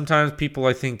yeah, sometimes people,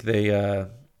 I think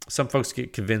some folks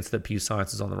get convinced that Pew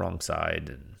Science is on the wrong side,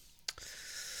 and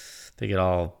they get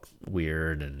all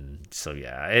weird. And so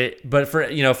yeah, but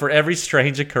for every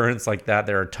strange occurrence like that,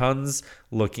 there are tons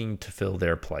looking to fill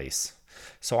their place.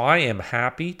 So I am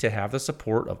happy to have the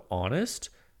support of honest,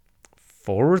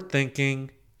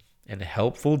 forward-thinking, and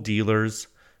helpful dealers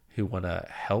who want to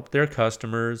help their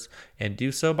customers and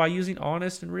do so by using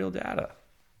honest and real data.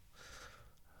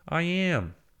 I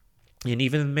am. And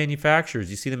even the manufacturers,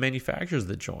 you see the manufacturers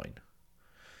that join.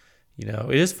 You know,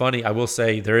 it is funny. I will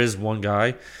say there is one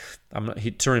guy,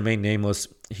 to remain nameless,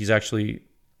 he's actually,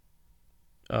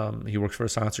 he works for a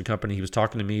silencer company. He was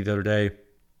talking to me the other day,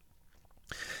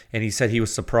 and he said he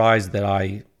was surprised that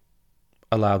I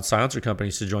allowed silencer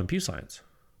companies to join Pew Science.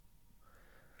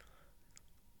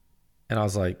 And I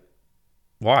was like,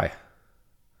 why?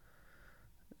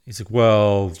 He's like,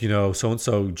 well,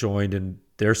 so-and-so joined and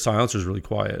their silencer's really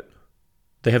quiet.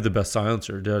 They have the best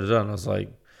silencer. Da, da, da. And I was like,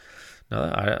 no,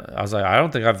 I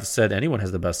don't think I've said anyone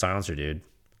has the best silencer, dude.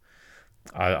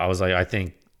 I was like, I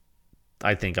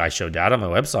think I show data on my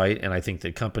website, and I think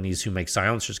that companies who make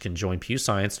silencers can join Pew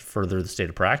Science to further the state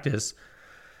of practice.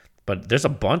 But there's a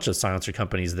bunch of silencer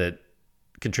companies that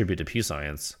contribute to Pew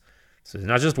Science, so it's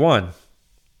not just one.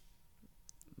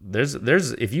 There's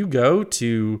if you go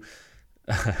to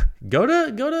go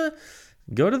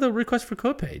to the request for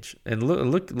quote page and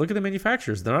look at the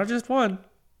manufacturers. They're not just one.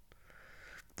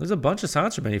 There's a bunch of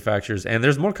silencer manufacturers, and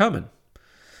there's more coming.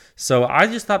 So I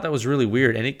just thought that was really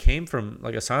weird, and it came from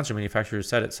like a silencer manufacturer who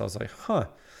said it. So I was like, huh.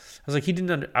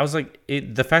 I was like,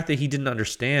 the fact that he didn't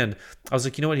understand. I was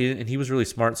like, you know what? And he was really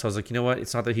smart. So I was like, you know what?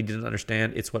 It's not that he didn't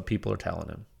understand. It's what people are telling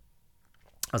him.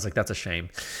 I was like, that's a shame.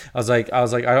 I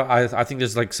think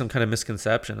there's like some kind of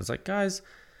misconception. It's like, guys,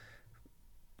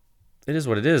 it is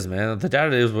what it is, man. The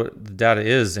data is what the data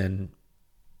is, and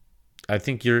I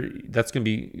think that's going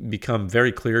to become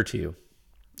very clear to you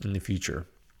in the future,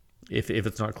 if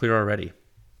it's not clear already.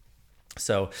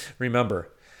 So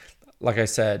remember, like I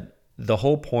said, the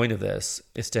whole point of this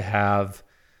is to have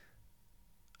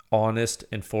honest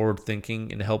and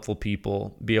forward-thinking and helpful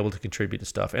people be able to contribute to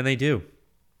stuff, and they do.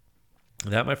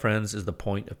 And that, my friends, is the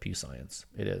point of Pew Science.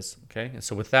 It is, okay? And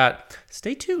so with that,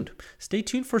 stay tuned. Stay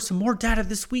tuned for some more data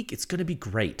this week. It's going to be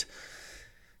great.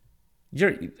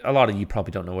 A lot of you probably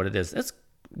don't know what it is. It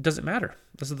doesn't matter.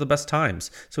 Those are the best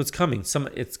times. So it's coming.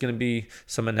 It's going to be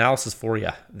some analysis for you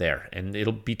there, and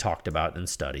it'll be talked about and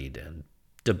studied and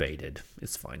debated.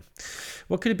 It's fine.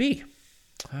 What could it be?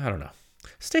 I don't know.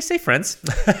 Stay safe, friends.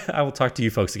 I will talk to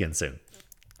you folks again soon.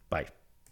 Bye.